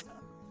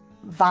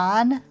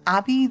vine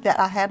ivy that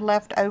I had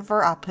left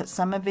over. I put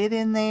some of it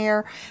in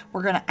there.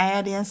 We're going to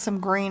add in some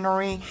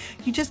greenery.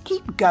 You just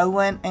keep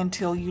going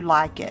until you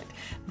like it.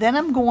 Then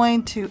I'm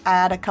going to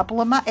add a couple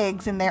of my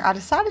eggs in there. I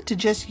decided to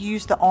just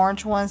use the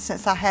orange ones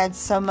since I had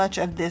so much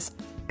of this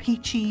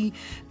peachy,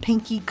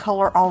 pinky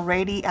color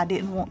already. I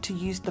didn't want to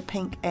use the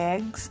pink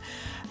eggs.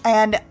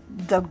 And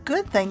the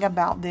good thing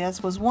about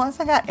this was once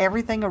I got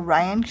everything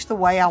arranged the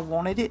way I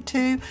wanted it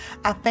to,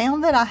 I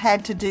found that I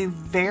had to do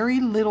very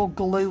little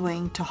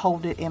gluing to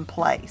hold it in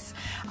place.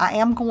 I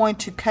am going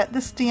to cut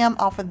the stem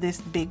off of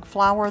this big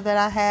flower that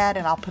I had,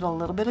 and I'll put a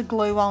little bit of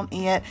glue on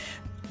it.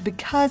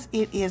 Because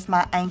it is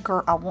my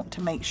anchor, I want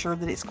to make sure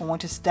that it's going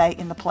to stay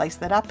in the place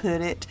that I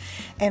put it.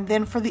 And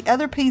then for the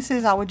other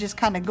pieces, I would just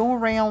kind of go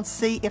around,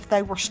 see if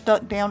they were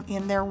stuck down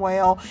in there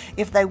well.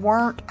 If they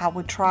weren't, I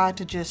would try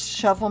to just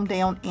shove them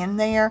down in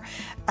there.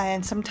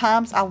 And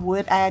sometimes I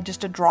would add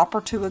just a drop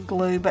or two of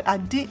glue, but I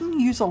didn't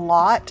use a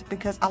lot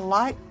because I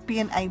like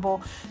being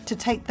able to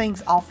take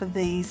things off of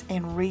these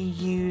and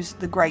reuse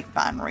the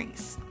grapevine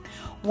wreaths.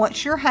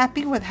 Once you're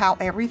happy with how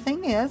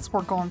everything is,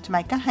 we're going to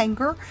make a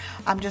hanger.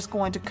 I'm just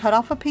going to cut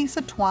off a piece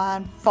of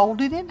twine,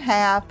 fold it in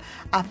half.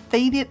 I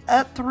feed it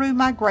up through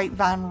my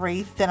grapevine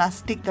wreath. Then I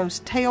stick those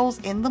tails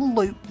in the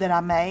loop that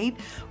I made.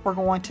 We're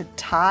going to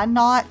tie a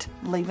knot,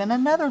 leaving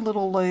another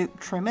little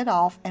loop, trim it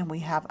off, and we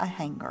have a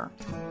hanger.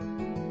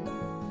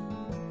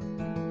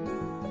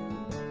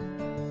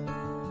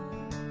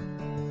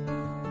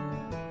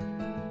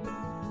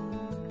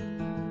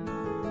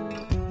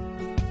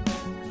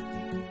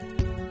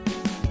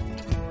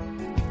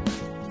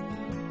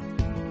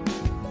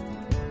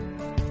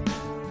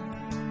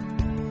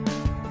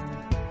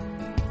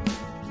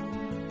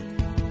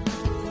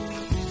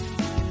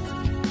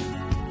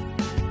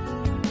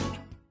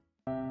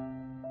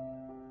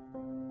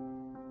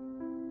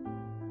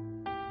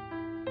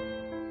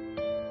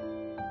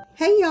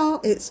 Hey y'all,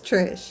 it's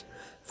Trish.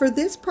 For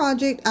this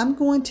project, I'm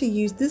going to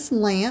use this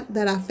lamp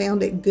that I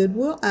found at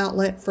Goodwill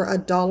Outlet for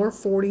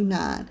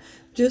 $1.49.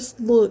 Just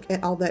look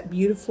at all that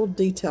beautiful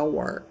detail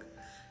work.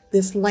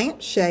 This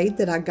lampshade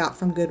that I got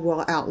from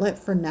Goodwill Outlet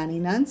for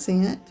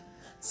 99¢,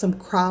 some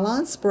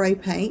Krylon spray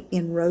paint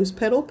in rose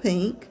petal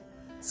pink,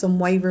 some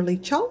Waverly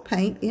chalk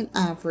paint in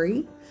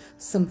ivory,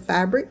 some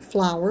fabric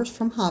flowers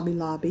from Hobby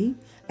Lobby,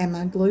 and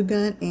my glue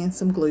gun and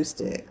some glue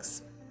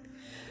sticks.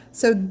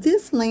 So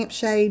this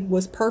lampshade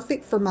was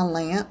perfect for my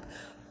lamp,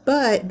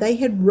 but they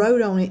had wrote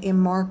on it in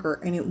marker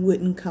and it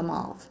wouldn't come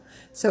off.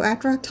 So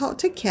after I talked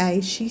to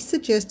Kay, she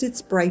suggested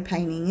spray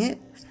painting it.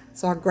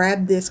 So I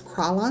grabbed this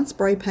Krylon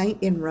spray paint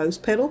in rose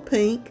petal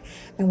pink,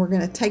 and we're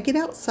going to take it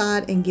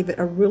outside and give it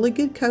a really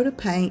good coat of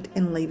paint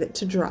and leave it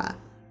to dry.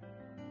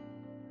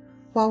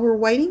 While we're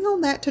waiting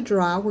on that to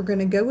dry, we're going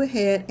to go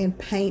ahead and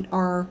paint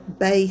our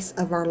base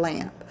of our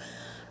lamp.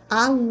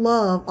 I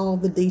love all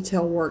the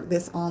detail work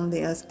that's on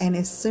this, and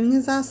as soon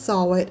as I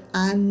saw it,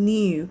 I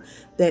knew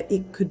that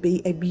it could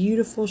be a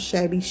beautiful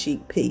shabby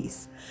chic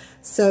piece.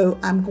 So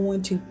I'm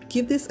going to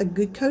give this a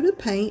good coat of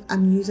paint.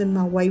 I'm using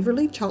my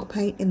Waverly chalk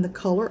paint in the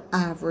color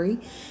ivory,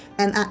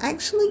 and I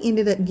actually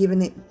ended up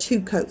giving it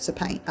 2 coats of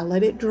paint. I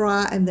let it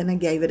dry and then I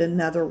gave it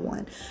another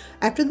one.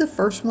 After the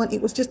first one,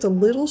 it was just a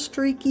little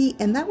streaky,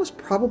 and that was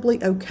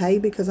probably okay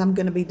because I'm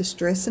going to be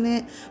distressing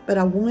it, but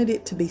I wanted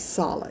it to be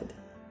solid.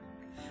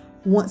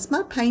 Once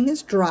my paint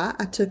is dry,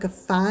 I took a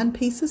fine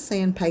piece of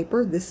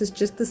sandpaper. This is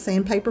just the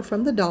sandpaper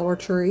from the Dollar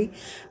Tree,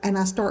 and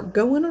I start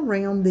going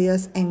around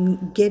this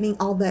and getting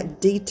all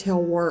that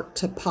detail work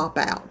to pop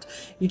out.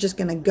 You're just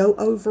going to go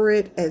over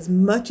it as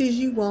much as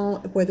you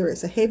want, whether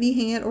it's a heavy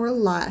hand or a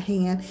light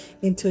hand,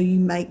 until you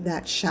make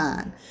that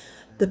shine.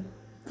 The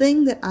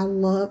thing that I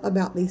love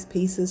about these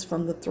pieces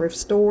from the thrift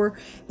store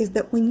is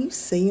that when you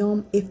see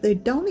them, if they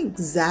don't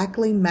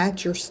exactly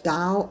match your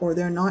style or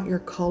they're not your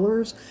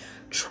colors,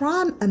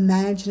 try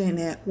imagining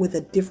it with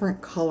a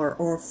different color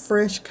or a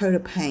fresh coat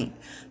of paint.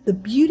 The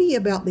beauty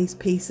about these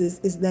pieces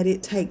is that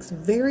it takes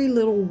very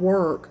little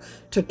work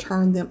to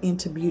turn them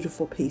into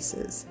beautiful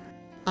pieces.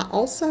 I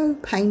also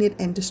painted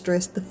and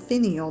distressed the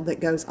finial that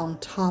goes on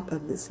top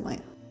of this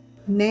lamp.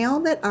 Now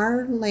that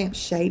our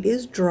lampshade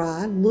is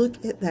dry,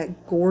 look at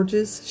that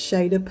gorgeous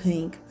shade of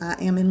pink. I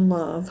am in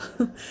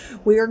love.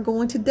 We are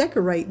going to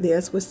decorate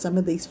this with some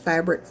of these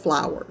fabric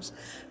flowers.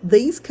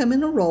 These come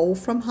in a roll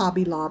from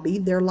Hobby Lobby.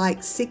 They're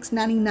like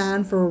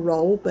 $6.99 for a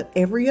roll, but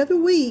every other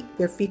week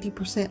they're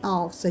 50%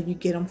 off, so you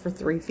get them for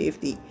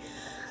 $3.50.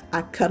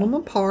 I cut them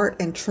apart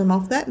and trim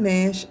off that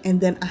mesh, and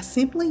then I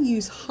simply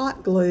use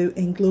hot glue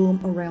and glue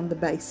them around the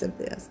base of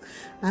this.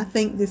 I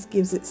think this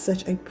gives it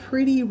such a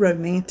pretty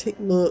romantic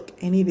look,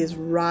 and it is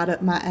right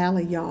up my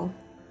alley, y'all.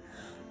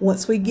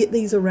 Once we get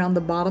these around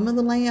the bottom of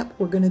the lamp,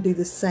 we're going to do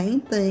the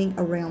same thing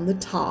around the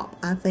top.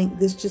 I think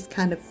this just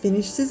kind of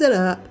finishes it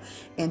up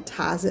and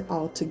ties it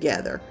all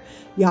together.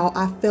 Y'all,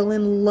 I fell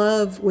in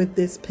love with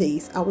this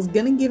piece. I was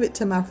going to give it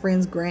to my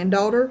friend's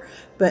granddaughter,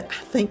 but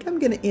I think I'm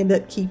going to end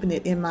up keeping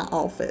it in my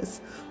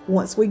office.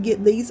 Once we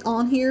get these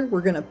on here,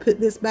 we're going to put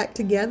this back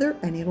together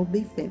and it'll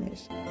be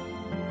finished.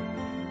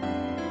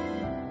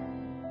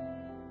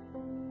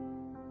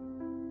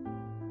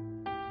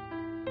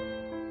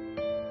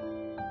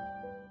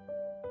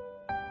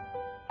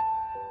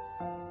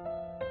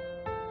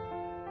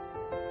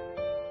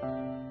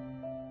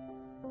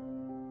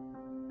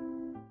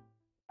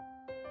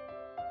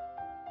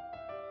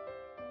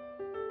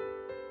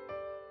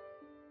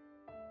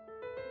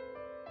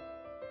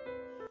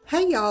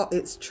 Hey y'all,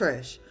 it's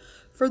Trish.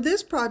 For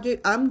this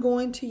project, I'm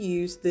going to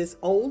use this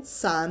old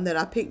sign that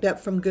I picked up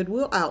from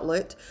Goodwill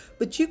Outlet,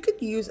 but you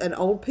could use an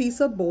old piece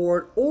of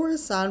board or a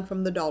sign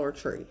from the Dollar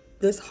Tree.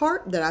 This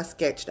heart that I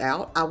sketched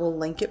out, I will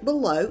link it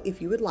below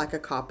if you would like a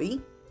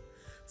copy.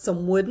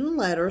 Some wooden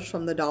letters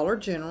from the Dollar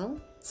General.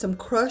 Some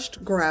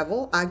crushed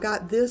gravel. I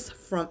got this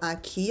from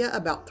IKEA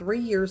about 3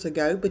 years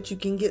ago, but you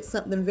can get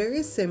something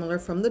very similar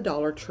from the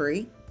Dollar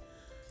Tree.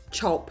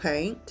 Chalk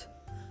paint.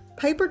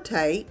 Paper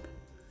tape.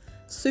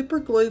 Super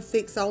glue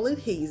fix-all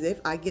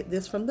adhesive. I get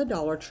this from the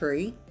Dollar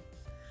Tree.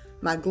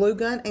 My glue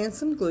gun and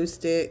some glue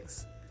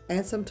sticks.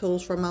 And some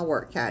tools for my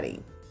work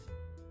caddy.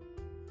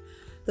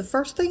 The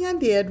first thing I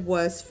did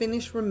was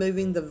finish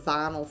removing the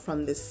vinyl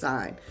from this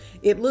sign.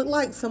 It looked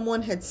like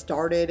someone had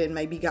started and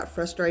maybe got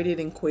frustrated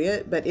and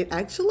quit, but it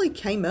actually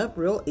came up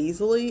real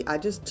easily. I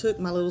just took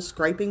my little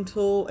scraping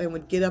tool and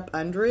would get up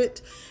under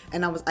it,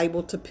 and I was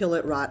able to peel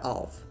it right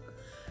off.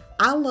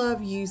 I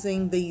love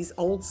using these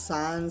old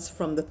signs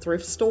from the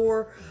thrift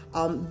store.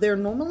 They're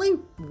normally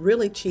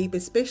really cheap,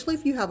 especially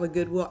if you have a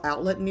Goodwill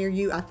Outlet near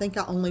you. I think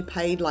I only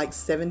paid like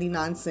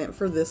 79 cents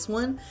for this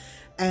one,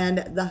 and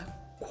the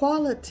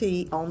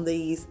quality on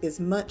these is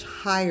much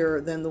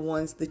higher than the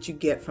ones that you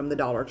get from the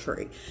Dollar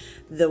Tree.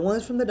 The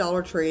ones from the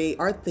Dollar Tree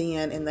are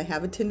thin and they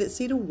have a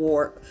tendency to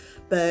warp,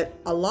 but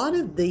a lot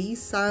of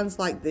these signs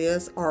like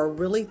this are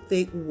really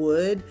thick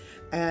wood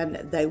and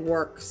they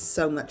work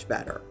so much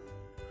better.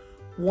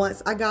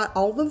 Once I got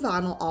all the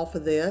vinyl off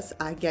of this,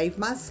 I gave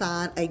my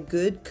sign a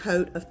good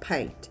coat of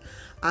paint.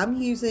 I'm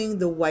using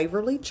the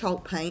Waverly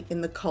chalk paint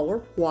in the color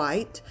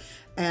white,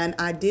 and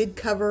I did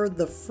cover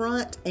the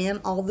front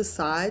and all the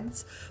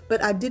sides,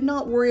 but I did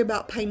not worry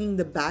about painting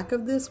the back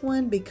of this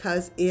one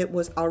because it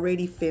was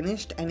already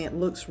finished and it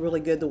looks really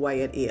good the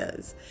way it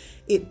is.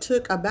 It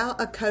took about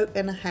a coat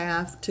and a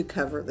half to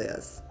cover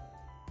this.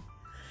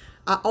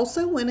 I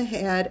also went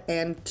ahead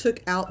and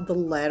took out the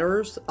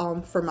letters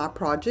for my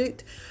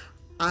project.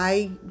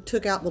 I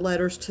took out the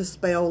letters to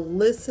spell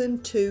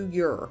listen to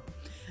your,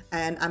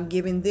 and I'm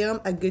giving them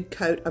a good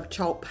coat of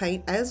chalk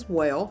paint as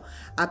well.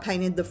 I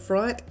painted the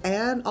front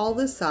and all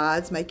the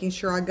sides, making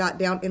sure I got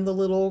down in the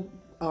little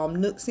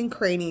nooks and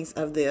crannies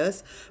of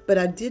this, but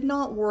I did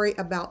not worry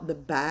about the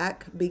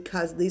back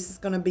because this is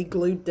going to be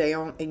glued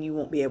down and you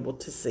won't be able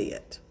to see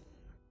it.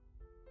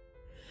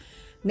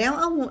 Now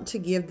I want to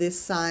give this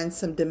sign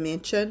some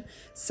dimension,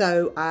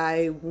 so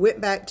I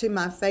went back to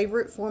my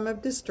favorite form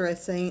of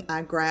distressing.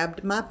 I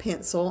grabbed my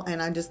pencil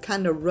and I just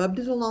kind of rubbed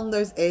it along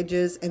those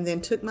edges and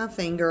then took my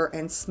finger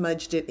and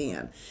smudged it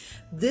in.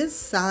 This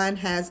sign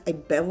has a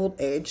beveled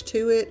edge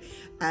to it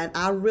and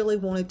I really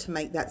wanted to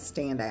make that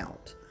stand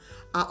out.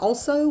 I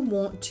also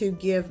want to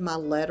give my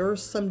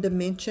letters some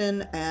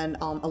dimension and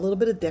a little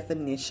bit of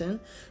definition.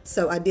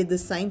 So I did the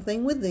same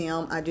thing with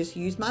them. I just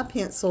used my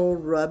pencil,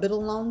 rub it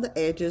along the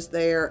edges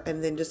there,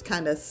 and then just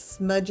kind of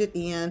smudge it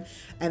in.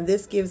 And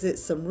this gives it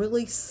some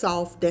really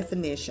soft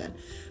definition.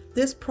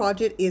 This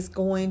project is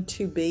going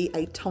to be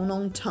a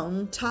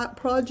tone-on-tone type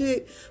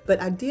project,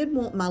 but I did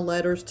want my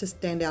letters to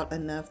stand out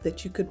enough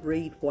that you could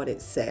read what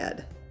it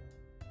said.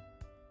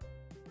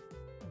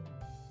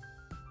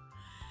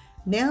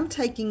 Now I'm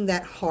taking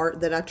that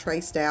heart that I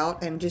traced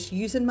out and just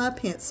using my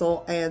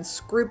pencil and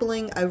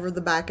scribbling over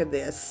the back of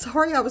this.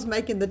 Sorry I was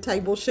making the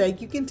table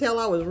shake. You can tell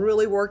I was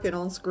really working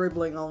on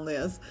scribbling on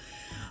this.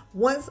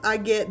 Once I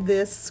get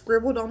this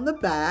scribbled on the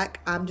back,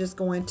 I'm just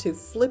going to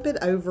flip it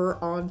over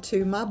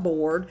onto my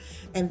board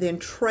and then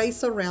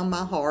trace around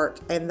my heart,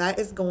 and that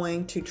is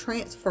going to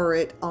transfer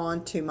it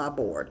onto my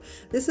board.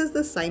 This is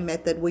the same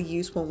method we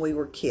used when we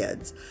were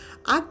kids.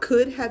 I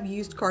could have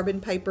used carbon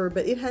paper,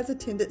 but it has a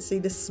tendency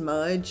to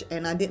smudge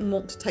and I didn't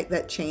want to take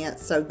that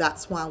chance, so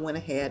that's why I went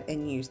ahead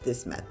and used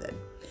this method.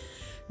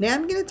 Now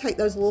I'm going to take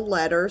those little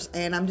letters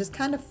and I'm just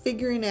kind of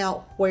figuring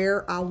out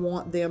where I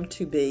want them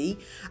to be.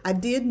 I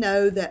did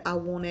know that I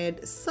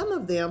wanted some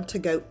of them to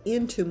go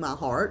into my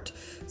heart,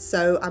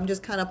 so I'm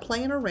just kind of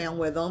playing around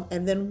with them.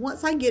 And then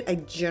once I get a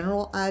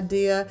general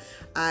idea,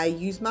 I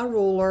use my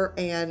ruler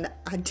and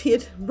I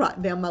did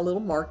write down my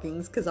little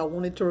markings because I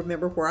wanted to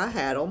remember where I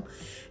had them.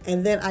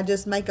 And then I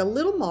just make a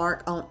little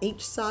mark on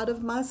each side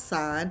of my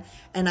sign,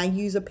 and I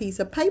use a piece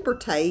of paper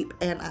tape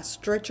and I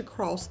stretch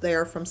across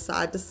there from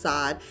side to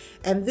side,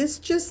 and this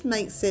just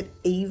makes it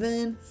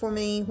even for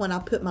me when I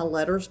put my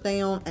letters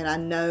down and I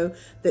know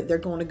that they're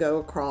going to go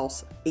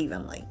across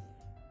evenly.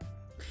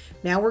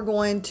 Now we're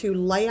going to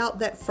lay out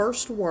that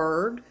first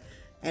word,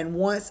 and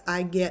once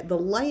I get the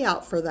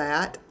layout for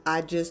that,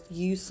 I just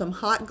use some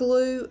hot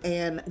glue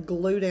and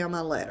glue down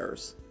my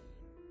letters.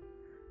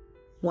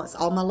 Once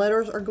all my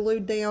letters are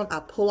glued down, I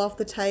pull off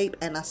the tape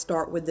and I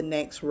start with the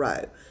next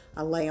row.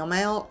 I lay them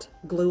out,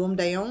 glue them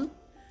down,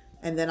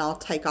 and then I'll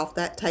take off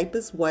that tape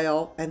as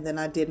well, and then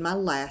I did my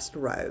last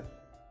row.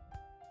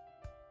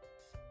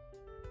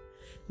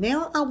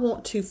 Now I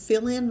want to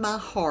fill in my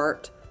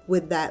heart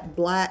with that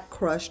black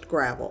crushed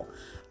gravel.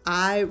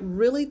 I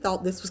really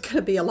thought this was going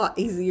to be a lot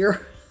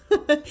easier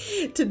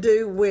to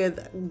do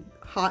with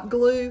hot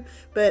glue,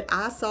 but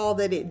I saw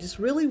that it just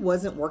really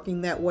wasn't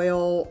working that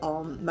well.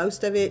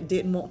 Most of it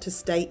didn't want to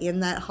stay in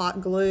that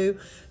hot glue,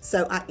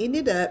 so I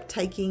ended up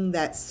taking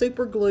that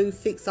super glue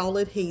fix all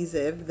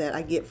adhesive that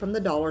I get from the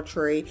Dollar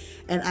Tree,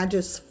 and I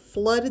just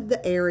flooded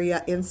the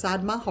area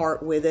inside my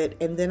heart with it,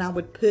 and then I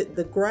would put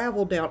the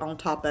gravel down on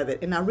top of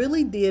it, and I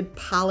really did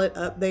pile it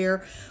up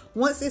there.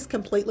 Once it's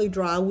completely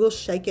dry, we'll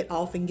shake it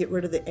off and get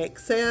rid of the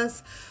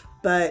excess,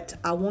 but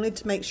I wanted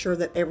to make sure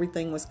that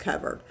everything was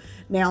covered.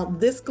 Now,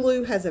 this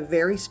glue has a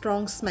very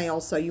strong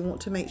smell, so you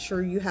want to make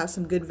sure you have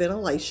some good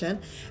ventilation,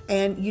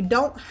 and you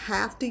don't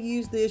have to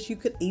use this. You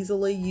could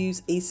easily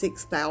use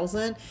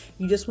E6000.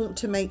 You just want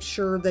to make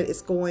sure that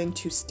it's going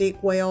to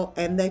stick well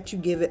and that you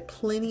give it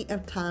plenty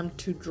of time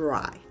to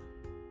dry.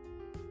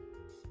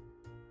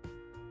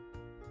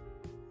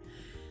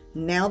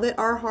 Now that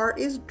our heart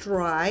is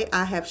dry,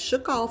 I have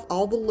shook off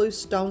all the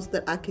loose stones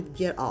that I could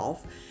get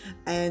off,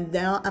 and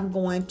now I'm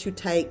going to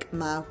take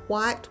my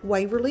white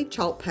Waverly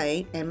chalk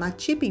paint and my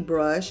chippy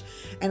brush,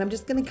 and I'm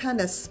just going to kind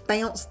of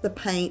bounce the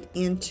paint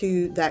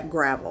into that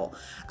gravel.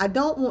 I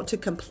don't want to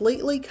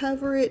completely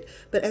cover it,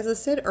 but as I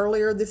said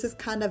earlier, this is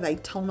kind of a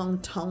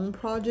tone-on-tone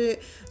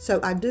project, so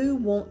I do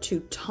want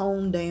to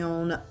tone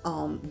down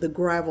the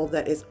gravel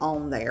that is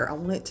on there. I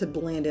want it to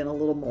blend in a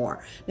little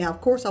more. Now, of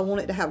course, I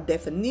want it to have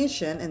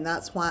definition, and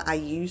that's why I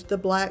used the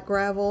black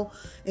gravel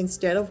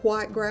instead of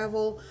white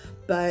gravel,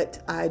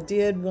 but I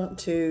did want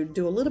to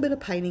do a little bit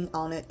of painting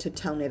on it to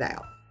tone it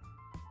out.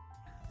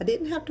 I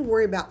didn't have to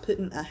worry about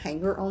putting a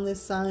hanger on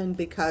this sign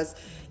because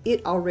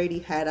it already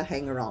had a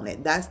hanger on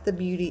it. That's the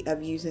beauty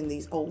of using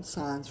these old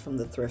signs from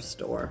the thrift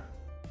store.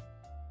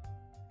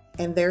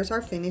 And there's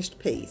our finished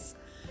piece.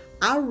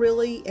 I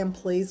really am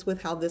pleased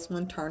with how this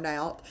one turned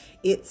out.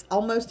 It's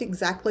almost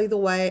exactly the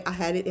way I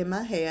had it in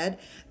my head,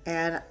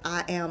 and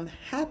I am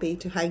happy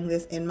to hang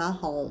this in my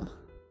home.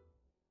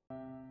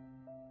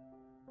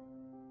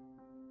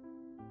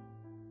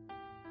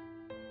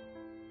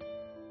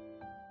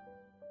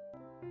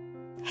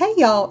 Hey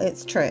y'all,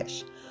 it's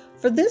Trish.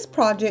 For this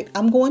project,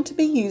 I'm going to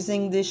be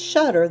using this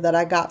shutter that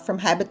I got from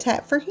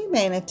Habitat for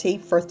Humanity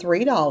for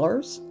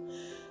 $3.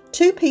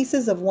 2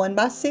 pieces of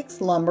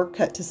 1x6 lumber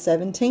cut to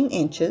 17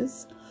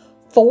 inches,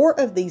 4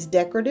 of these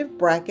decorative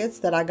brackets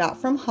that I got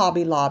from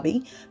Hobby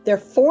Lobby. They're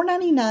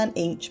 $4.99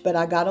 each, but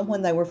I got them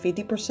when they were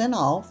 50%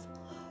 off.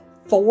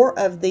 4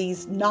 of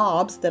these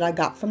knobs that I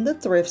got from the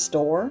thrift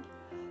store.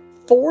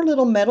 4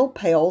 little metal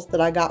pails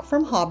that I got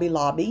from Hobby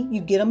Lobby.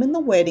 You get them in the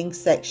wedding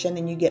section,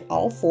 and you get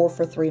all 4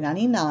 for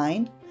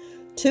 $3.99.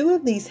 2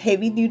 of these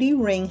heavy-duty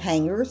ring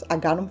hangers. I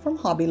got them from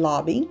Hobby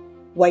Lobby.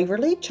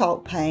 Waverly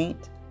chalk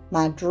paint,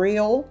 my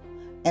drill,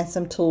 and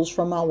some tools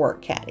from my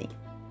work caddy.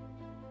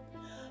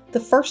 The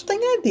first thing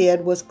I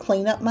did was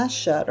clean up my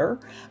shutter.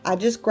 I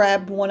just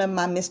grabbed one of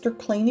my Mr.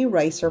 Clean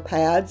eraser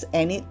pads,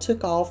 and it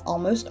took off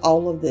almost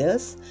all of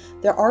this.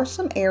 There are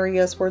some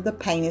areas where the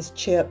paint is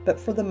chipped, but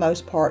for the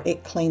most part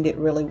it cleaned it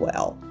really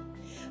well.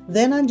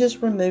 Then I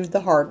just removed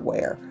the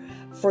hardware.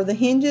 For the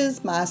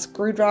hinges, my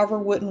screwdriver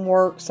wouldn't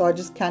work, so I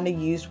just kind of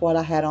used what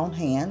I had on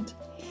hand.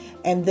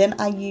 And then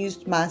I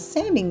used my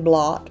sanding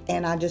block,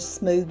 and I just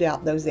smoothed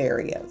out those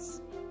areas.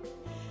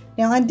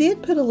 Now, I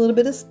did put a little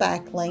bit of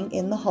spackling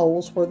in the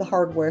holes where the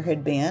hardware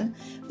had been.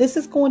 This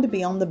is going to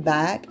be on the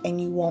back and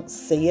you won't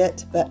see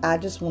it, but I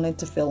just wanted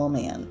to fill them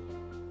in.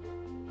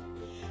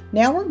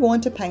 Now we're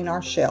going to paint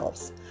our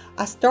shelves.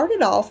 I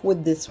started off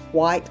with this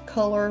white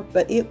color,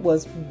 but it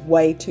was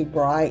way too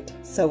bright,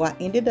 so I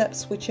ended up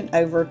switching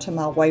over to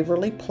my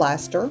Waverly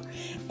plaster,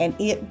 and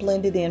it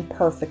blended in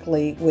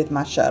perfectly with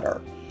my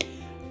shutter.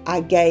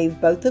 I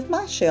gave both of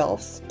my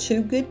shelves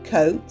 2 good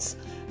coats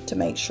to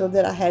make sure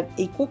that I had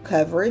equal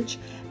coverage.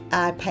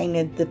 I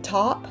painted the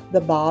top, the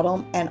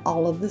bottom, and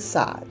all of the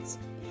sides.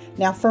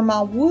 Now for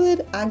my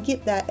wood, I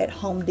get that at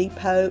Home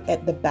Depot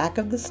at the back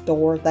of the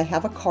store. They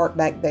have a cart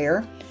back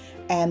there,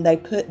 and they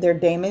put their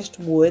damaged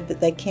wood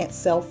that they can't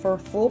sell for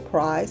full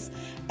price.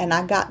 And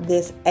I got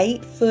this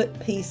 8-foot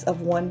piece of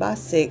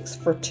 1x6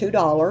 for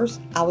 $2.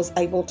 I was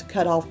able to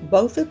cut off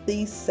both of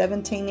these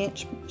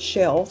 17-inch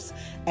shelves,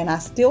 and I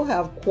still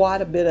have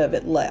quite a bit of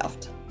it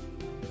left.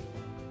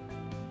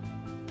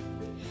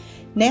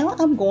 Now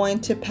I'm going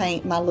to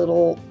paint my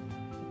little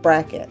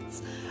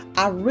brackets.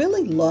 I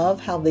really love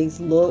how these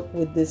look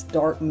with this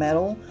dark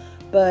metal,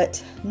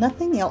 but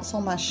nothing else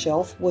on my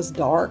shelf was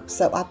dark,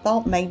 so I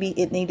thought maybe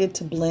it needed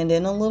to blend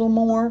in a little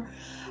more.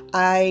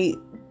 I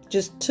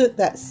just took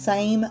that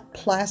same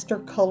plaster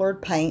colored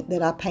paint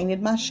that I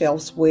painted my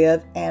shelves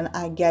with, and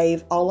I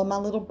gave all of my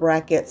little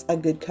brackets a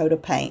good coat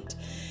of paint.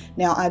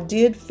 Now I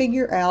did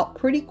figure out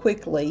pretty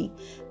quickly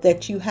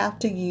that you have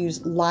to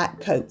use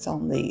light coats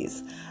on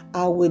these.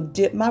 I would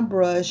dip my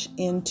brush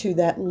into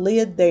that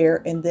lid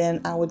there, and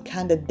then I would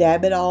kind of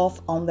dab it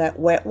off on that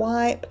wet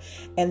wipe,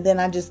 and then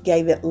I just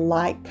gave it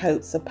light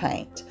coats of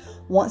paint.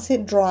 Once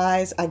it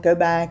dries, I go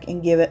back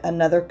and give it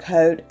another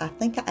coat. I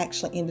think I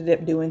actually ended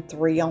up doing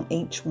 3 on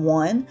each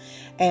one,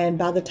 and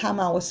by the time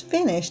I was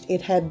finished,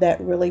 it had that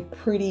really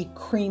pretty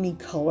creamy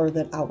color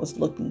that I was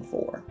looking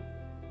for.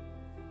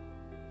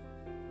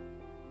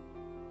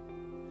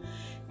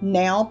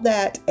 Now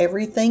that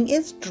everything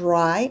is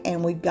dry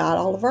and we've got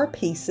all of our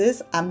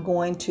pieces, I'm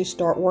going to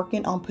start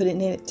working on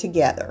putting it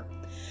together.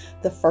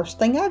 The first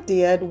thing I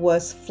did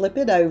was flip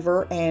it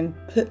over and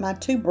put my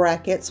two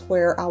brackets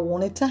where I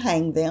wanted to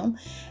hang them.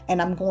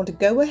 And I'm going to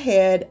go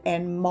ahead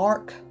and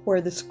mark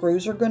where the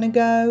screws are going to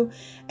go.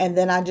 And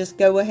then I just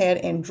go ahead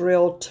and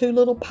drill two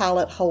little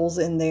pilot holes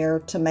in there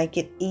to make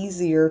it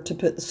easier to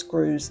put the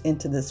screws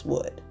into this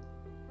wood.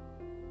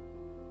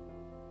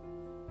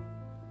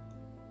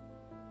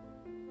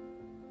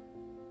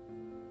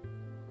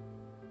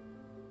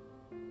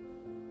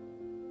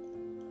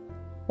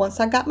 Once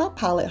I got my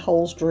pilot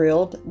holes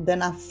drilled,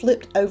 then I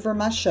flipped over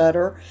my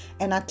shutter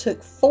and I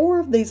took 4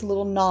 of these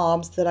little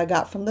knobs that I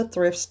got from the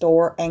thrift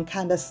store and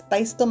kind of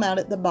spaced them out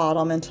at the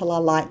bottom until I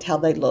liked how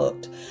they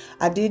looked.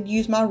 I did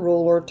use my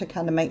ruler to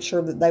kind of make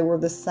sure that they were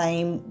the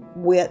same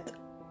width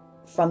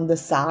from the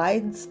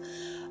sides,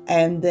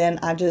 and then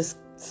I just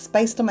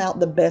spaced them out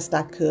the best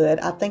I could.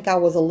 I think I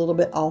was a little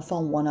bit off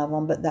on one of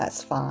them, but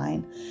that's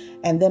fine.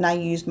 And then I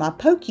used my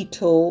pokey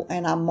tool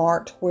and I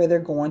marked where they're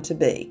going to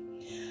be.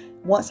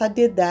 Once I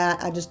did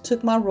that, I just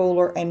took my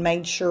ruler and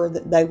made sure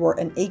that they were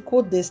an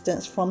equal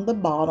distance from the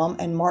bottom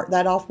and marked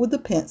that off with a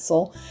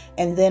pencil.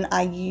 And then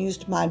I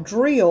used my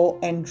drill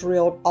and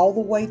drilled all the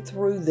way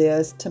through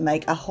this to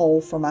make a hole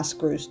for my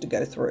screws to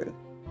go through.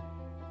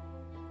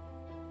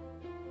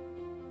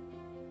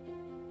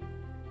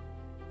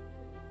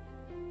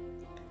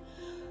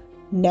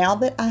 Now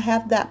that I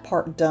have that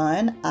part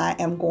done, I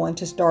am going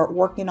to start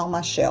working on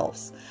my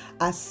shelves.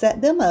 I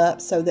set them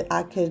up so that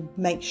I could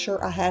make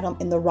sure I had them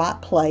in the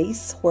right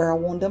place where I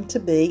wanted them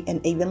to be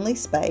and evenly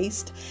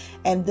spaced.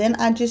 And then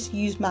I just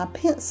used my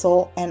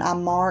pencil and I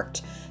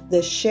marked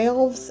the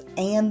shelves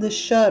and the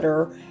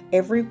shutter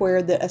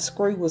everywhere that a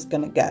screw was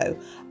going to go.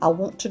 I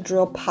want to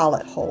drill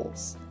pilot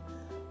holes.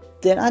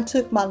 Then I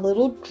took my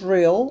little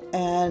drill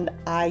and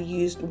I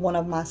used one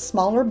of my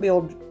smaller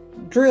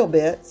drill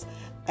bits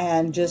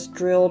and just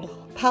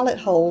drilled pilot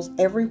holes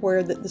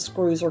everywhere that the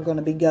screws are going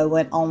to be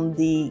going on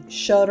the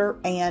shutter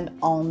and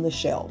on the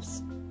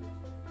shelves.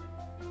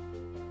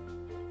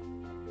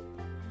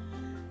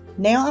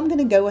 Now I'm going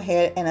to go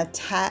ahead and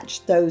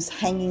attach those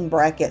hanging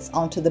brackets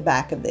onto the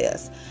back of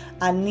this.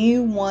 I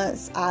knew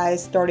once I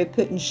started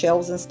putting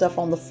shelves and stuff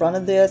on the front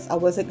of this, I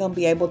wasn't going to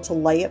be able to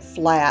lay it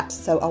flat,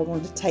 so I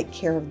wanted to take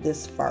care of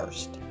this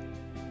first.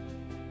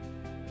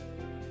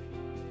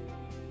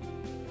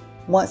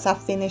 Once I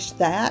finished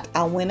that,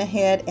 I went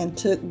ahead and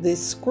took the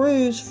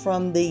screws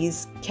from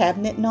these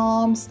cabinet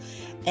knobs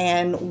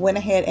and went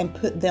ahead and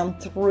put them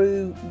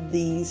through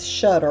the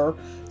shutter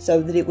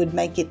so that it would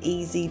make it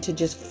easy to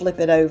just flip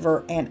it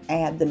over and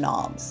add the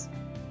knobs.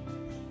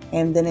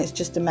 And then it's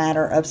just a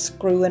matter of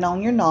screwing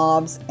on your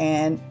knobs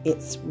and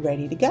it's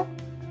ready to go.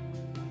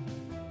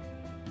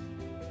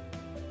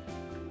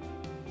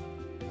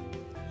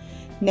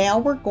 Now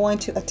we're going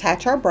to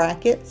attach our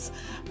brackets.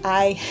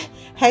 I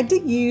had to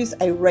use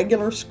a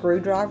regular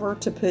screwdriver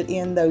to put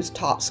in those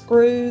top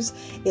screws.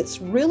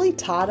 It's really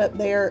tight up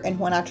there, and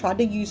when I tried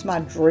to use my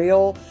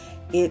drill,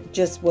 it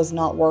just was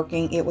not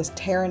working. It was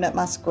tearing up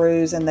my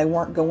screws and they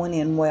weren't going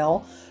in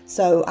well.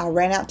 So I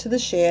ran out to the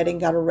shed and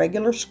got a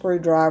regular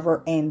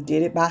screwdriver and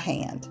did it by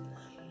hand.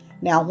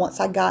 Now, once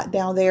I got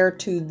down there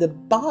to the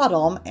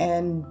bottom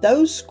and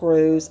those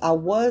screws, I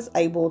was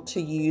able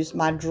to use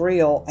my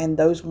drill and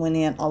those went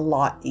in a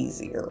lot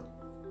easier.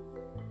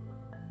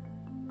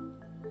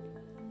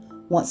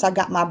 Once I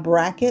got my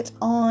bracket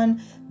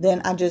on,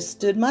 then I just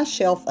stood my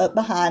shelf up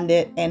behind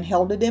it and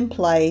held it in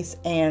place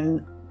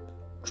and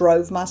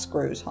drove my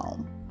screws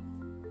home.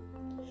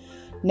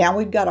 Now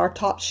we've got our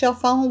top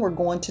shelf on, we're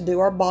going to do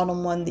our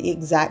bottom one the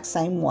exact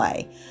same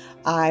way.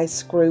 I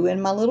screw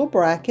in my little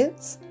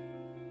brackets.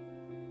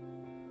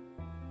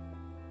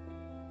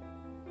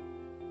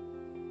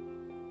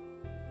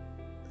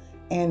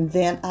 And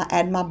then I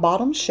add my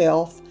bottom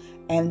shelf,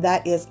 and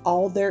that is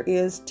all there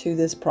is to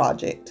this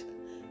project.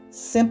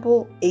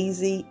 Simple,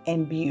 easy,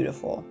 and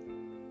beautiful.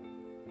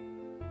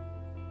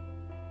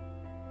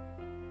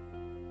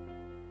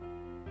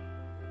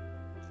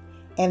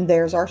 And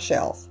there's our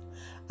shelf.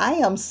 I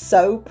am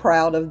so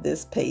proud of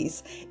this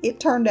piece. It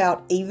turned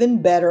out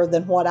even better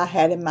than what I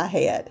had in my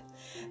head.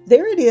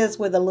 There it is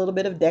with a little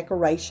bit of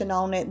decoration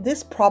on it.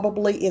 This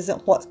probably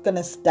isn't what's going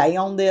to stay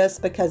on this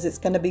because it's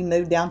going to be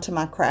moved down to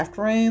my craft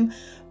room,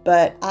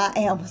 but I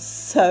am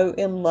so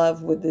in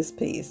love with this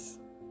piece.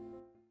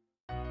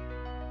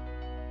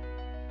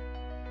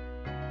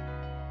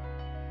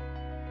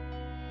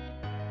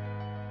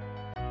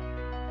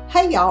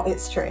 Hey y'all,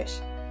 it's Trish.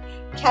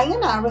 Kay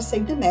and I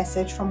received a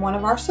message from one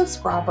of our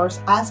subscribers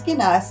asking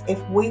us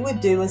if we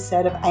would do a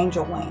set of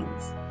angel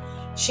wings.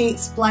 She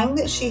explained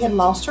that she had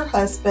lost her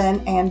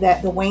husband and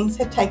that the wings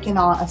had taken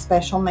on a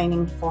special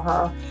meaning for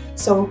her,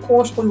 so of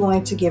course we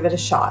wanted to give it a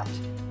shot.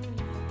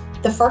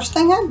 The first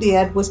thing I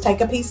did was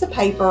take a piece of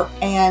paper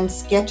and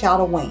sketch out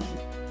a wing.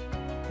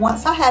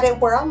 Once I had it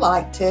where I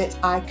liked it,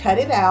 I cut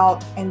it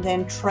out and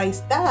then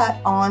traced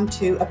that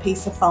onto a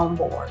piece of foam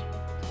board.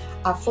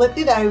 I flipped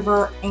it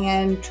over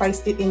and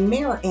traced it in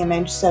mirror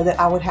image so that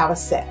I would have a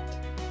set.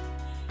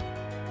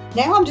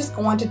 Now I'm just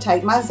going to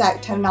take my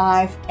X-Acto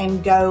knife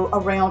and go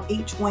around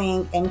each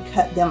wing and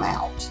cut them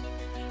out.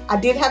 I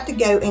did have to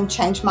go and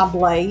change my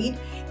blade.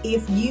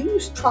 If you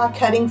try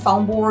cutting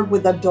foam board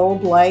with a dull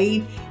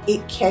blade,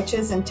 it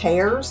catches and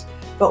tears,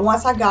 but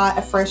once I got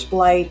a fresh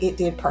blade, it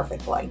did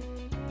perfectly.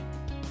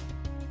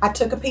 I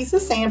took a piece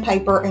of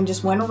sandpaper and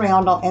just went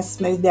around on and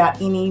smoothed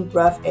out any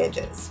rough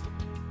edges.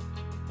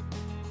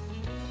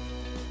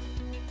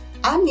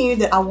 I knew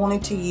that I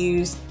wanted to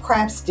use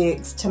craft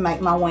sticks to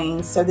make my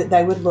wings so that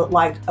they would look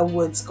like a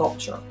wood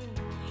sculpture.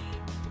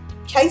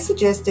 Kay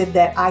suggested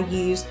that I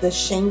use the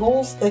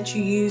shingles that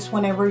you use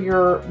whenever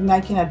you're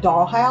making a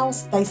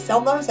dollhouse. They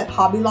sell those at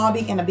Hobby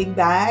Lobby in a big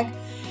bag,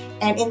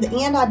 and in the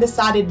end I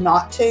decided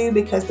not to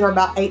because they're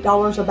about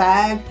 $8 a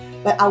bag.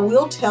 But I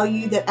will tell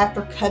you that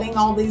after cutting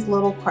all these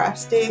little craft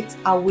sticks,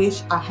 I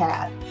wish I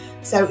had.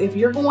 So if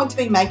you're going to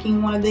be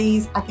making one of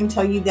these, I can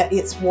tell you that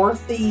it's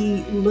worth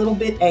the little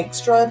bit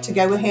extra to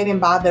go ahead and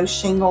buy those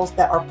shingles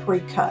that are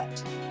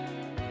pre-cut.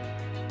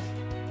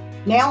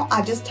 Now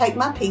I just take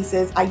my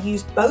pieces, I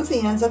use both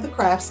ends of the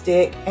craft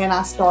stick, and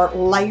I start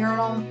layering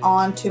them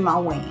onto my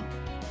wing.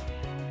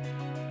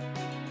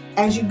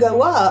 As you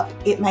go up,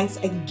 it makes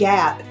a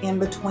gap in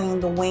between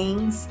the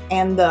wings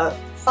and the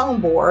foam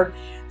board.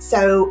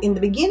 So in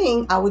the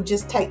beginning, I would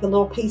just take the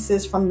little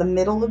pieces from the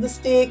middle of the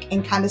stick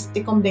and kind of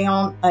stick them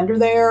down under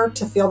there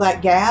to fill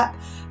that gap.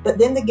 But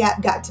then the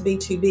gap got to be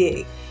too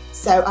big.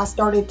 So I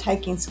started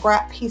taking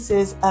scrap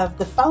pieces of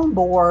the foam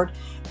board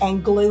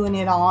and gluing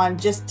it on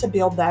just to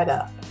build that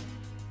up.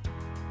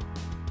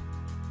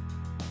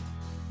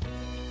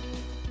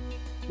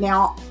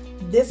 Now,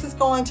 this is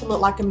going to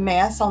look like a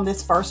mess on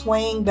this first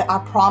wing, but I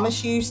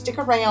promise you, stick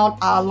around.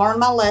 I learned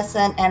my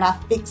lesson and I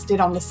fixed it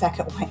on the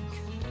second wing.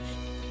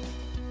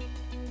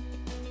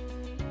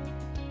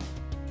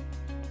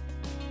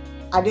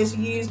 I just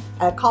used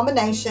a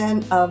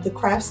combination of the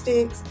craft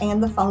sticks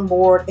and the foam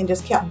board and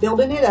just kept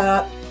building it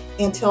up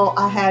until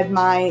I had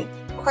my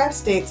craft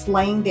sticks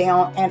laying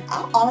down, and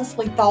I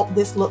honestly thought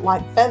this looked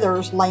like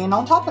feathers laying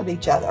on top of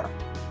each other.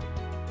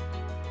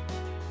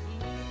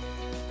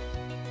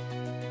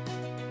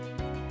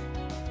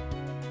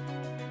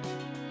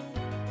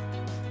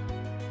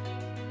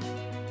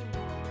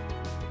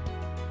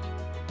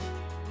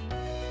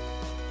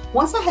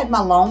 Once I had my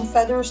long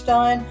feathers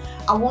done,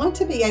 I wanted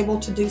to be able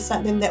to do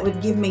something that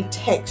would give me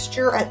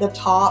texture at the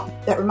top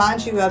that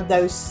reminds you of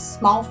those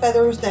small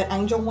feathers that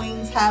angel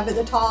wings have at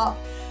the top.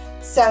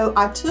 So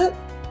I took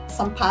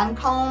some pine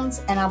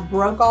cones and I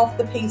broke off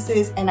the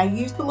pieces, and I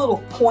used the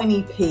little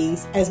pointy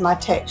piece as my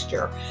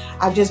texture.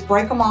 I just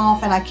break them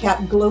off and I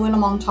kept gluing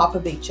them on top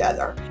of each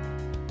other.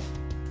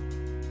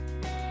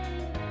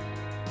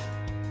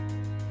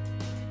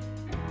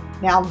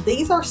 Now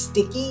these are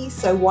sticky,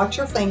 so watch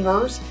your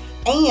fingers.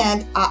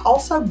 And I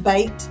also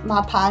baked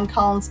my pine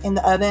cones in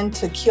the oven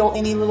to kill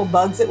any little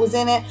bugs that was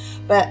in it,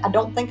 but I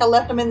don't think I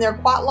left them in there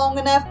quite long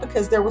enough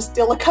because there was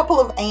still a couple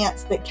of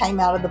ants that came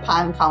out of the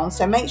pine cones.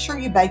 So make sure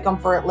you bake them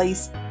for at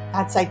least,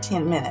 I'd say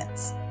 10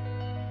 minutes.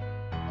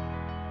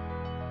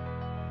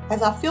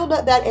 As I filled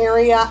up that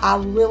area, I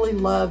really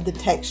loved the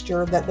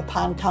texture that the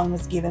pine cone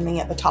was giving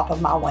me at the top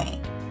of my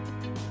wing.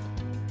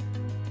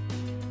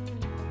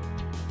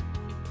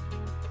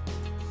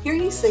 Here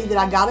you see that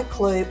I got a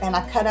clue and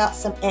I cut out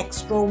some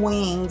extra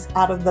wings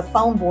out of the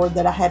foam board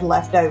that I had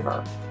left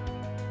over.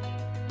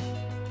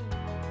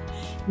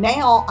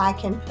 Now I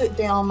can put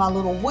down my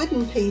little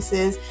wooden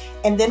pieces,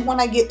 and then when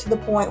I get to the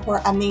point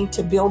where I need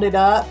to build it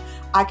up,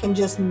 I can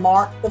just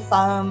mark the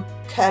foam,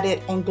 cut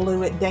it, and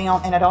glue it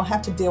down, and I don't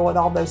have to deal with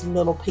all those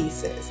little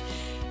pieces.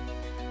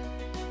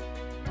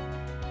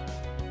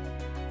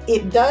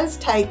 It does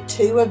take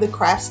 2 of the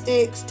craft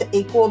sticks to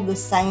equal the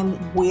same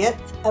width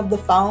of the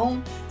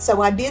foam,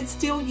 so I did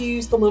still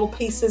use the little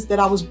pieces that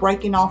I was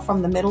breaking off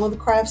from the middle of the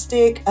craft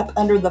stick up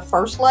under the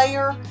first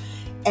layer,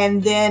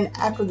 and then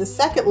after the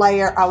second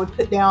layer I would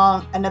put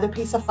down another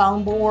piece of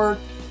foam board,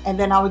 and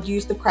then I would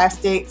use the craft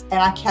sticks, and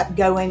I kept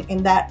going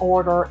in that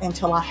order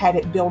until I had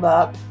it built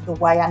up the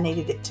way I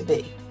needed it to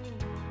be.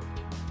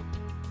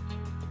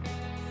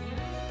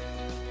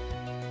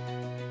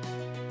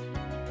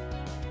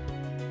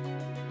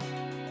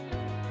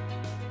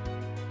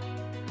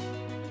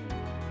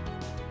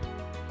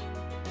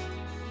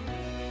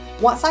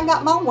 Once I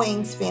got my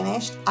wings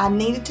finished, I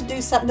needed to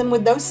do something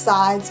with those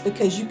sides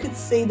because you could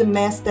see the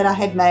mess that I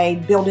had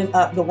made building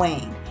up the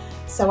wing.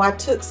 So I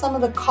took some of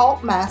the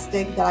caulk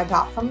mastic that I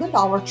got from the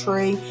Dollar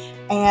Tree,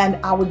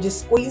 and I would just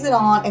squeeze it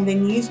on and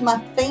then use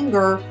my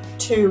finger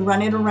to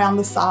run it around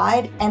the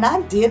side. And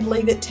I did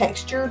leave it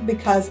textured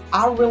because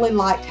I really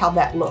liked how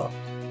that looked.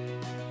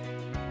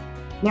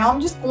 Now I'm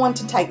just going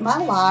to take my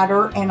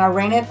lighter, and I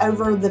ran it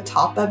over the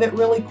top of it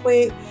really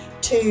quick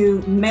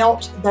to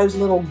melt those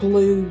little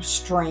glue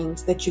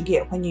strings that you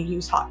get when you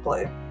use hot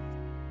glue.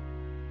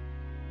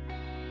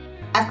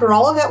 After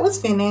all of that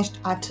was finished,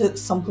 I took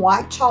some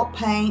white chalk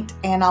paint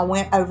and I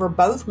went over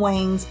both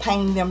wings,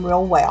 painting them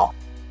real well.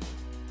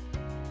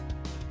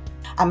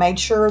 I made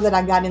sure that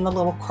I got in the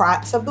little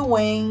cracks of the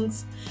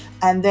wings.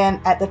 And then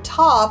at the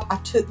top, I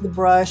took the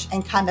brush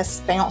and kind of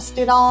spounced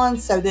it on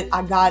so that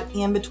I got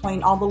in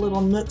between all the little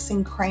nooks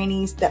and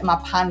crannies that my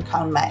pine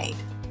cone made.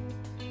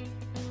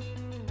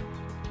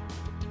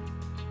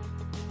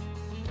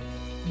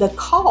 The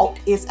caulk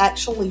is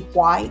actually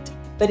white,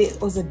 but it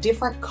was a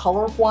different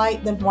color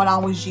white than what I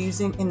was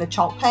using in the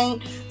chalk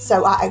paint.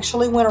 So I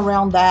actually went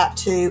around that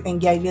too and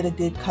gave it a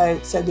good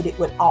coat so that it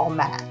would all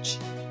match.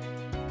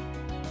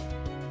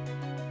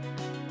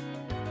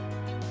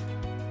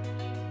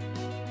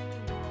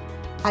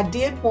 I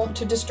did want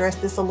to distress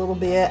this a little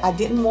bit. I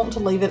didn't want to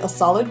leave it a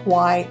solid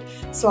white.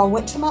 So I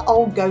went to my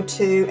old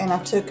go-to and I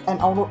took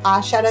an old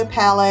eyeshadow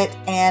palette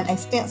and a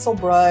stencil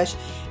brush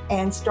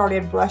and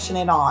started brushing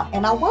it on.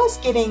 And I was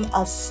getting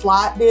a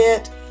slight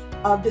bit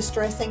of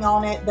distressing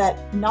on it, but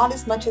not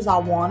as much as I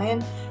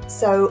wanted.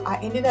 So I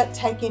ended up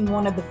taking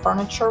one of the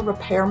furniture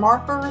repair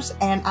markers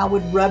and I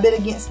would rub it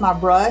against my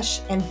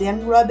brush and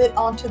then rub it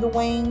onto the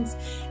wings.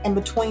 And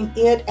between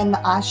it and the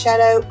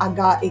eyeshadow, I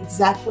got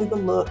exactly the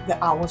look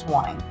that I was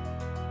wanting.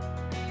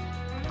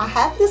 I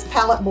have this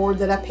palette board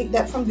that I picked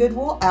up from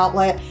Goodwill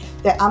Outlet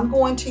that I'm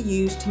going to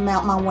use to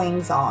mount my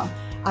wings on.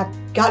 I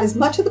got as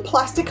much of the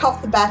plastic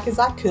off the back as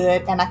I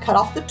could and I cut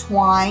off the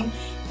twine,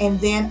 and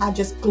then I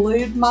just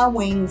glued my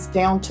wings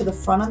down to the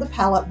front of the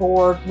palette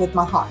board with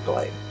my hot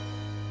glue.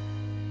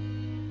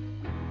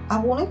 I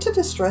wanted to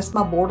distress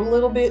my board a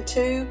little bit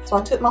too, so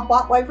I took my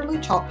white Waverly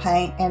chalk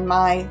paint and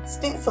my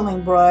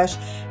stenciling brush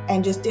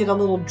and just did a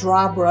little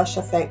dry brush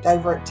effect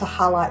over it to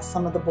highlight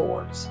some of the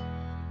boards.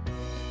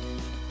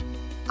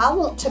 I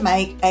want to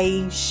make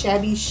a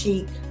shabby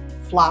chic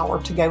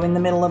flower to go in the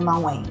middle of my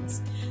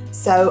wings.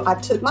 So I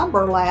took my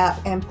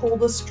burlap and pulled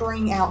the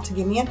string out to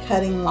give me a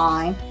cutting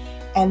line,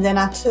 and then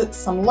I took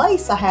some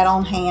lace I had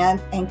on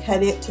hand and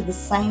cut it to the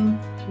same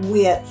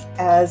width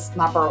as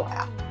my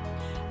burlap.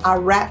 I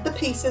wrapped the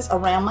pieces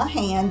around my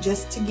hand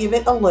just to give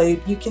it a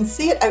loop. You can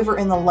see it over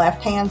in the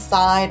left hand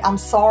side. I'm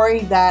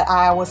sorry that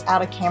I was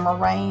out of camera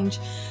range,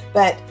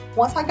 but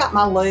once I got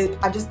my loop,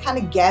 I just kind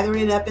of gathered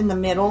it up in the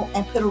middle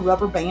and put a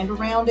rubber band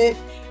around it.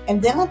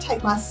 And then I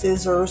take my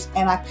scissors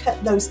and I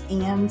cut those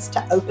ends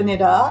to open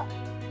it up.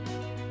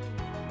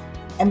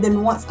 And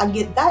then once I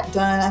get that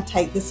done, I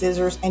take the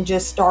scissors and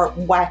just start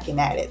whacking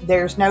at it.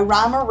 There's no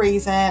rhyme or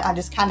reason. I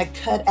just kind of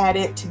cut at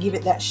it to give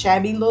it that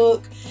shabby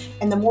look.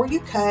 And the more you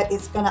cut,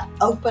 it's gonna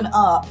open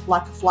up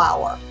like a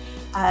flower.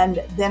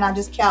 And then I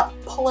just kept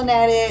pulling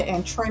at it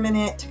and trimming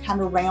it to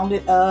kind of round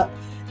it up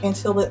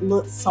until it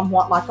looks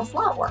somewhat like a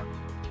flower.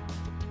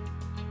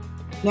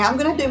 Now I'm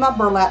going to do my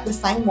burlap the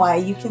same way.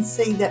 You can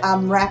see that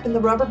I'm wrapping the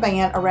rubber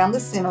band around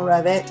the center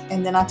of it,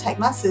 and then I take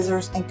my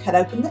scissors and cut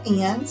open the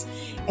ends,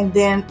 and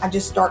then I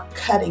just start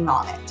cutting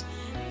on it.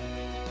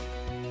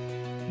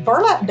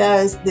 Burlap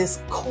does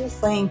this cool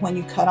thing when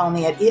you cut on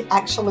it. It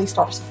actually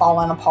starts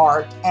falling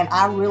apart, and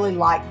I really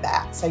like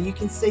that. So you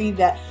can see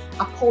that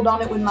I pulled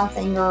on it with my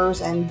fingers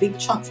and big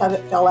chunks of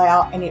it fell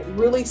out, and it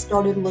really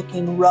started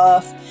looking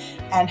rough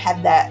and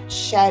had that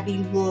shabby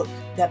look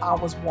that I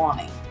was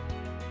wanting.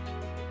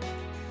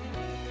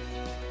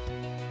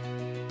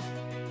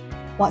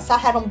 Once I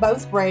had them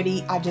both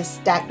ready, I just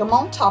stacked them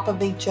on top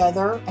of each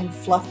other and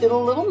fluffed it a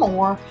little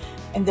more,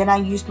 and then I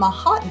used my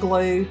hot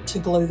glue to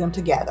glue them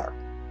together.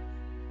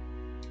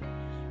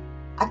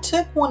 I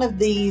took one of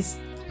these,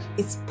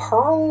 it's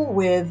pearl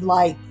with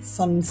like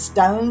some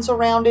stones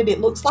around it.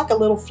 It looks like a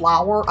little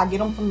flower. I get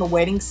them from the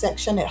wedding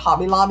section at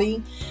Hobby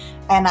Lobby,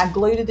 and I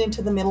glued it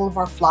into the middle of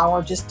our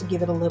flower just to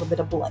give it a little bit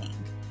of bling.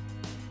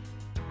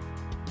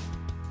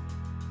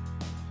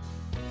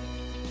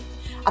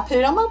 I put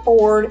it on my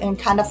board and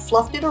kind of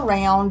fluffed it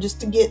around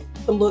just to get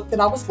the look that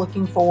I was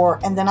looking for,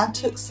 and then I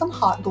took some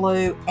hot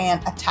glue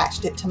and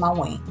attached it to my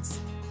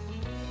wings.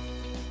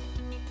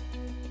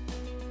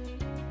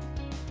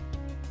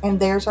 And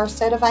there's our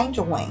set of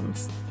angel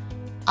wings.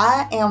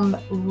 I am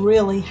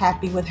really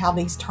happy with how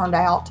these turned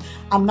out.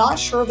 I'm not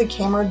sure the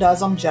camera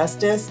does them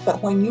justice,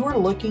 but when you are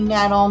looking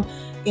at them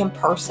in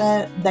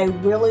person, they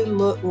really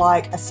look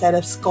like a set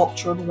of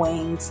sculptured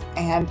wings,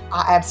 and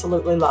I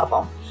absolutely love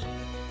them.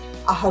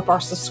 I hope our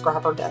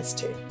subscriber does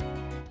too.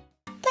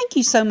 Thank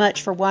you so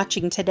much for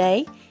watching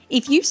today.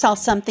 If you saw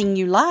something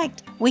you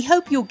liked, we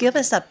hope you'll give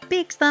us a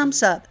big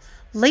thumbs up.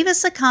 Leave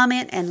us a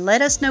comment and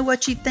let us know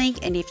what you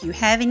think and if you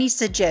have any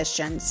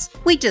suggestions.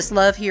 We just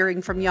love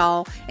hearing from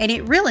y'all, and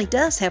it really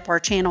does help our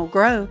channel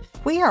grow.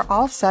 We are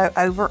also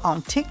over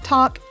on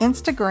TikTok,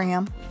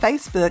 Instagram,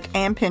 Facebook,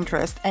 and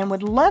Pinterest, and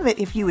would love it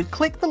if you would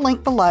click the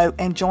link below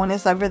and join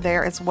us over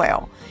there as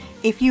well.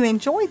 If you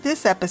enjoyed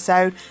this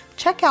episode,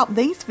 check out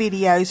these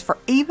videos for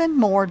even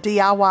more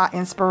DIY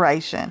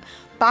inspiration.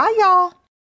 Bye, y'all!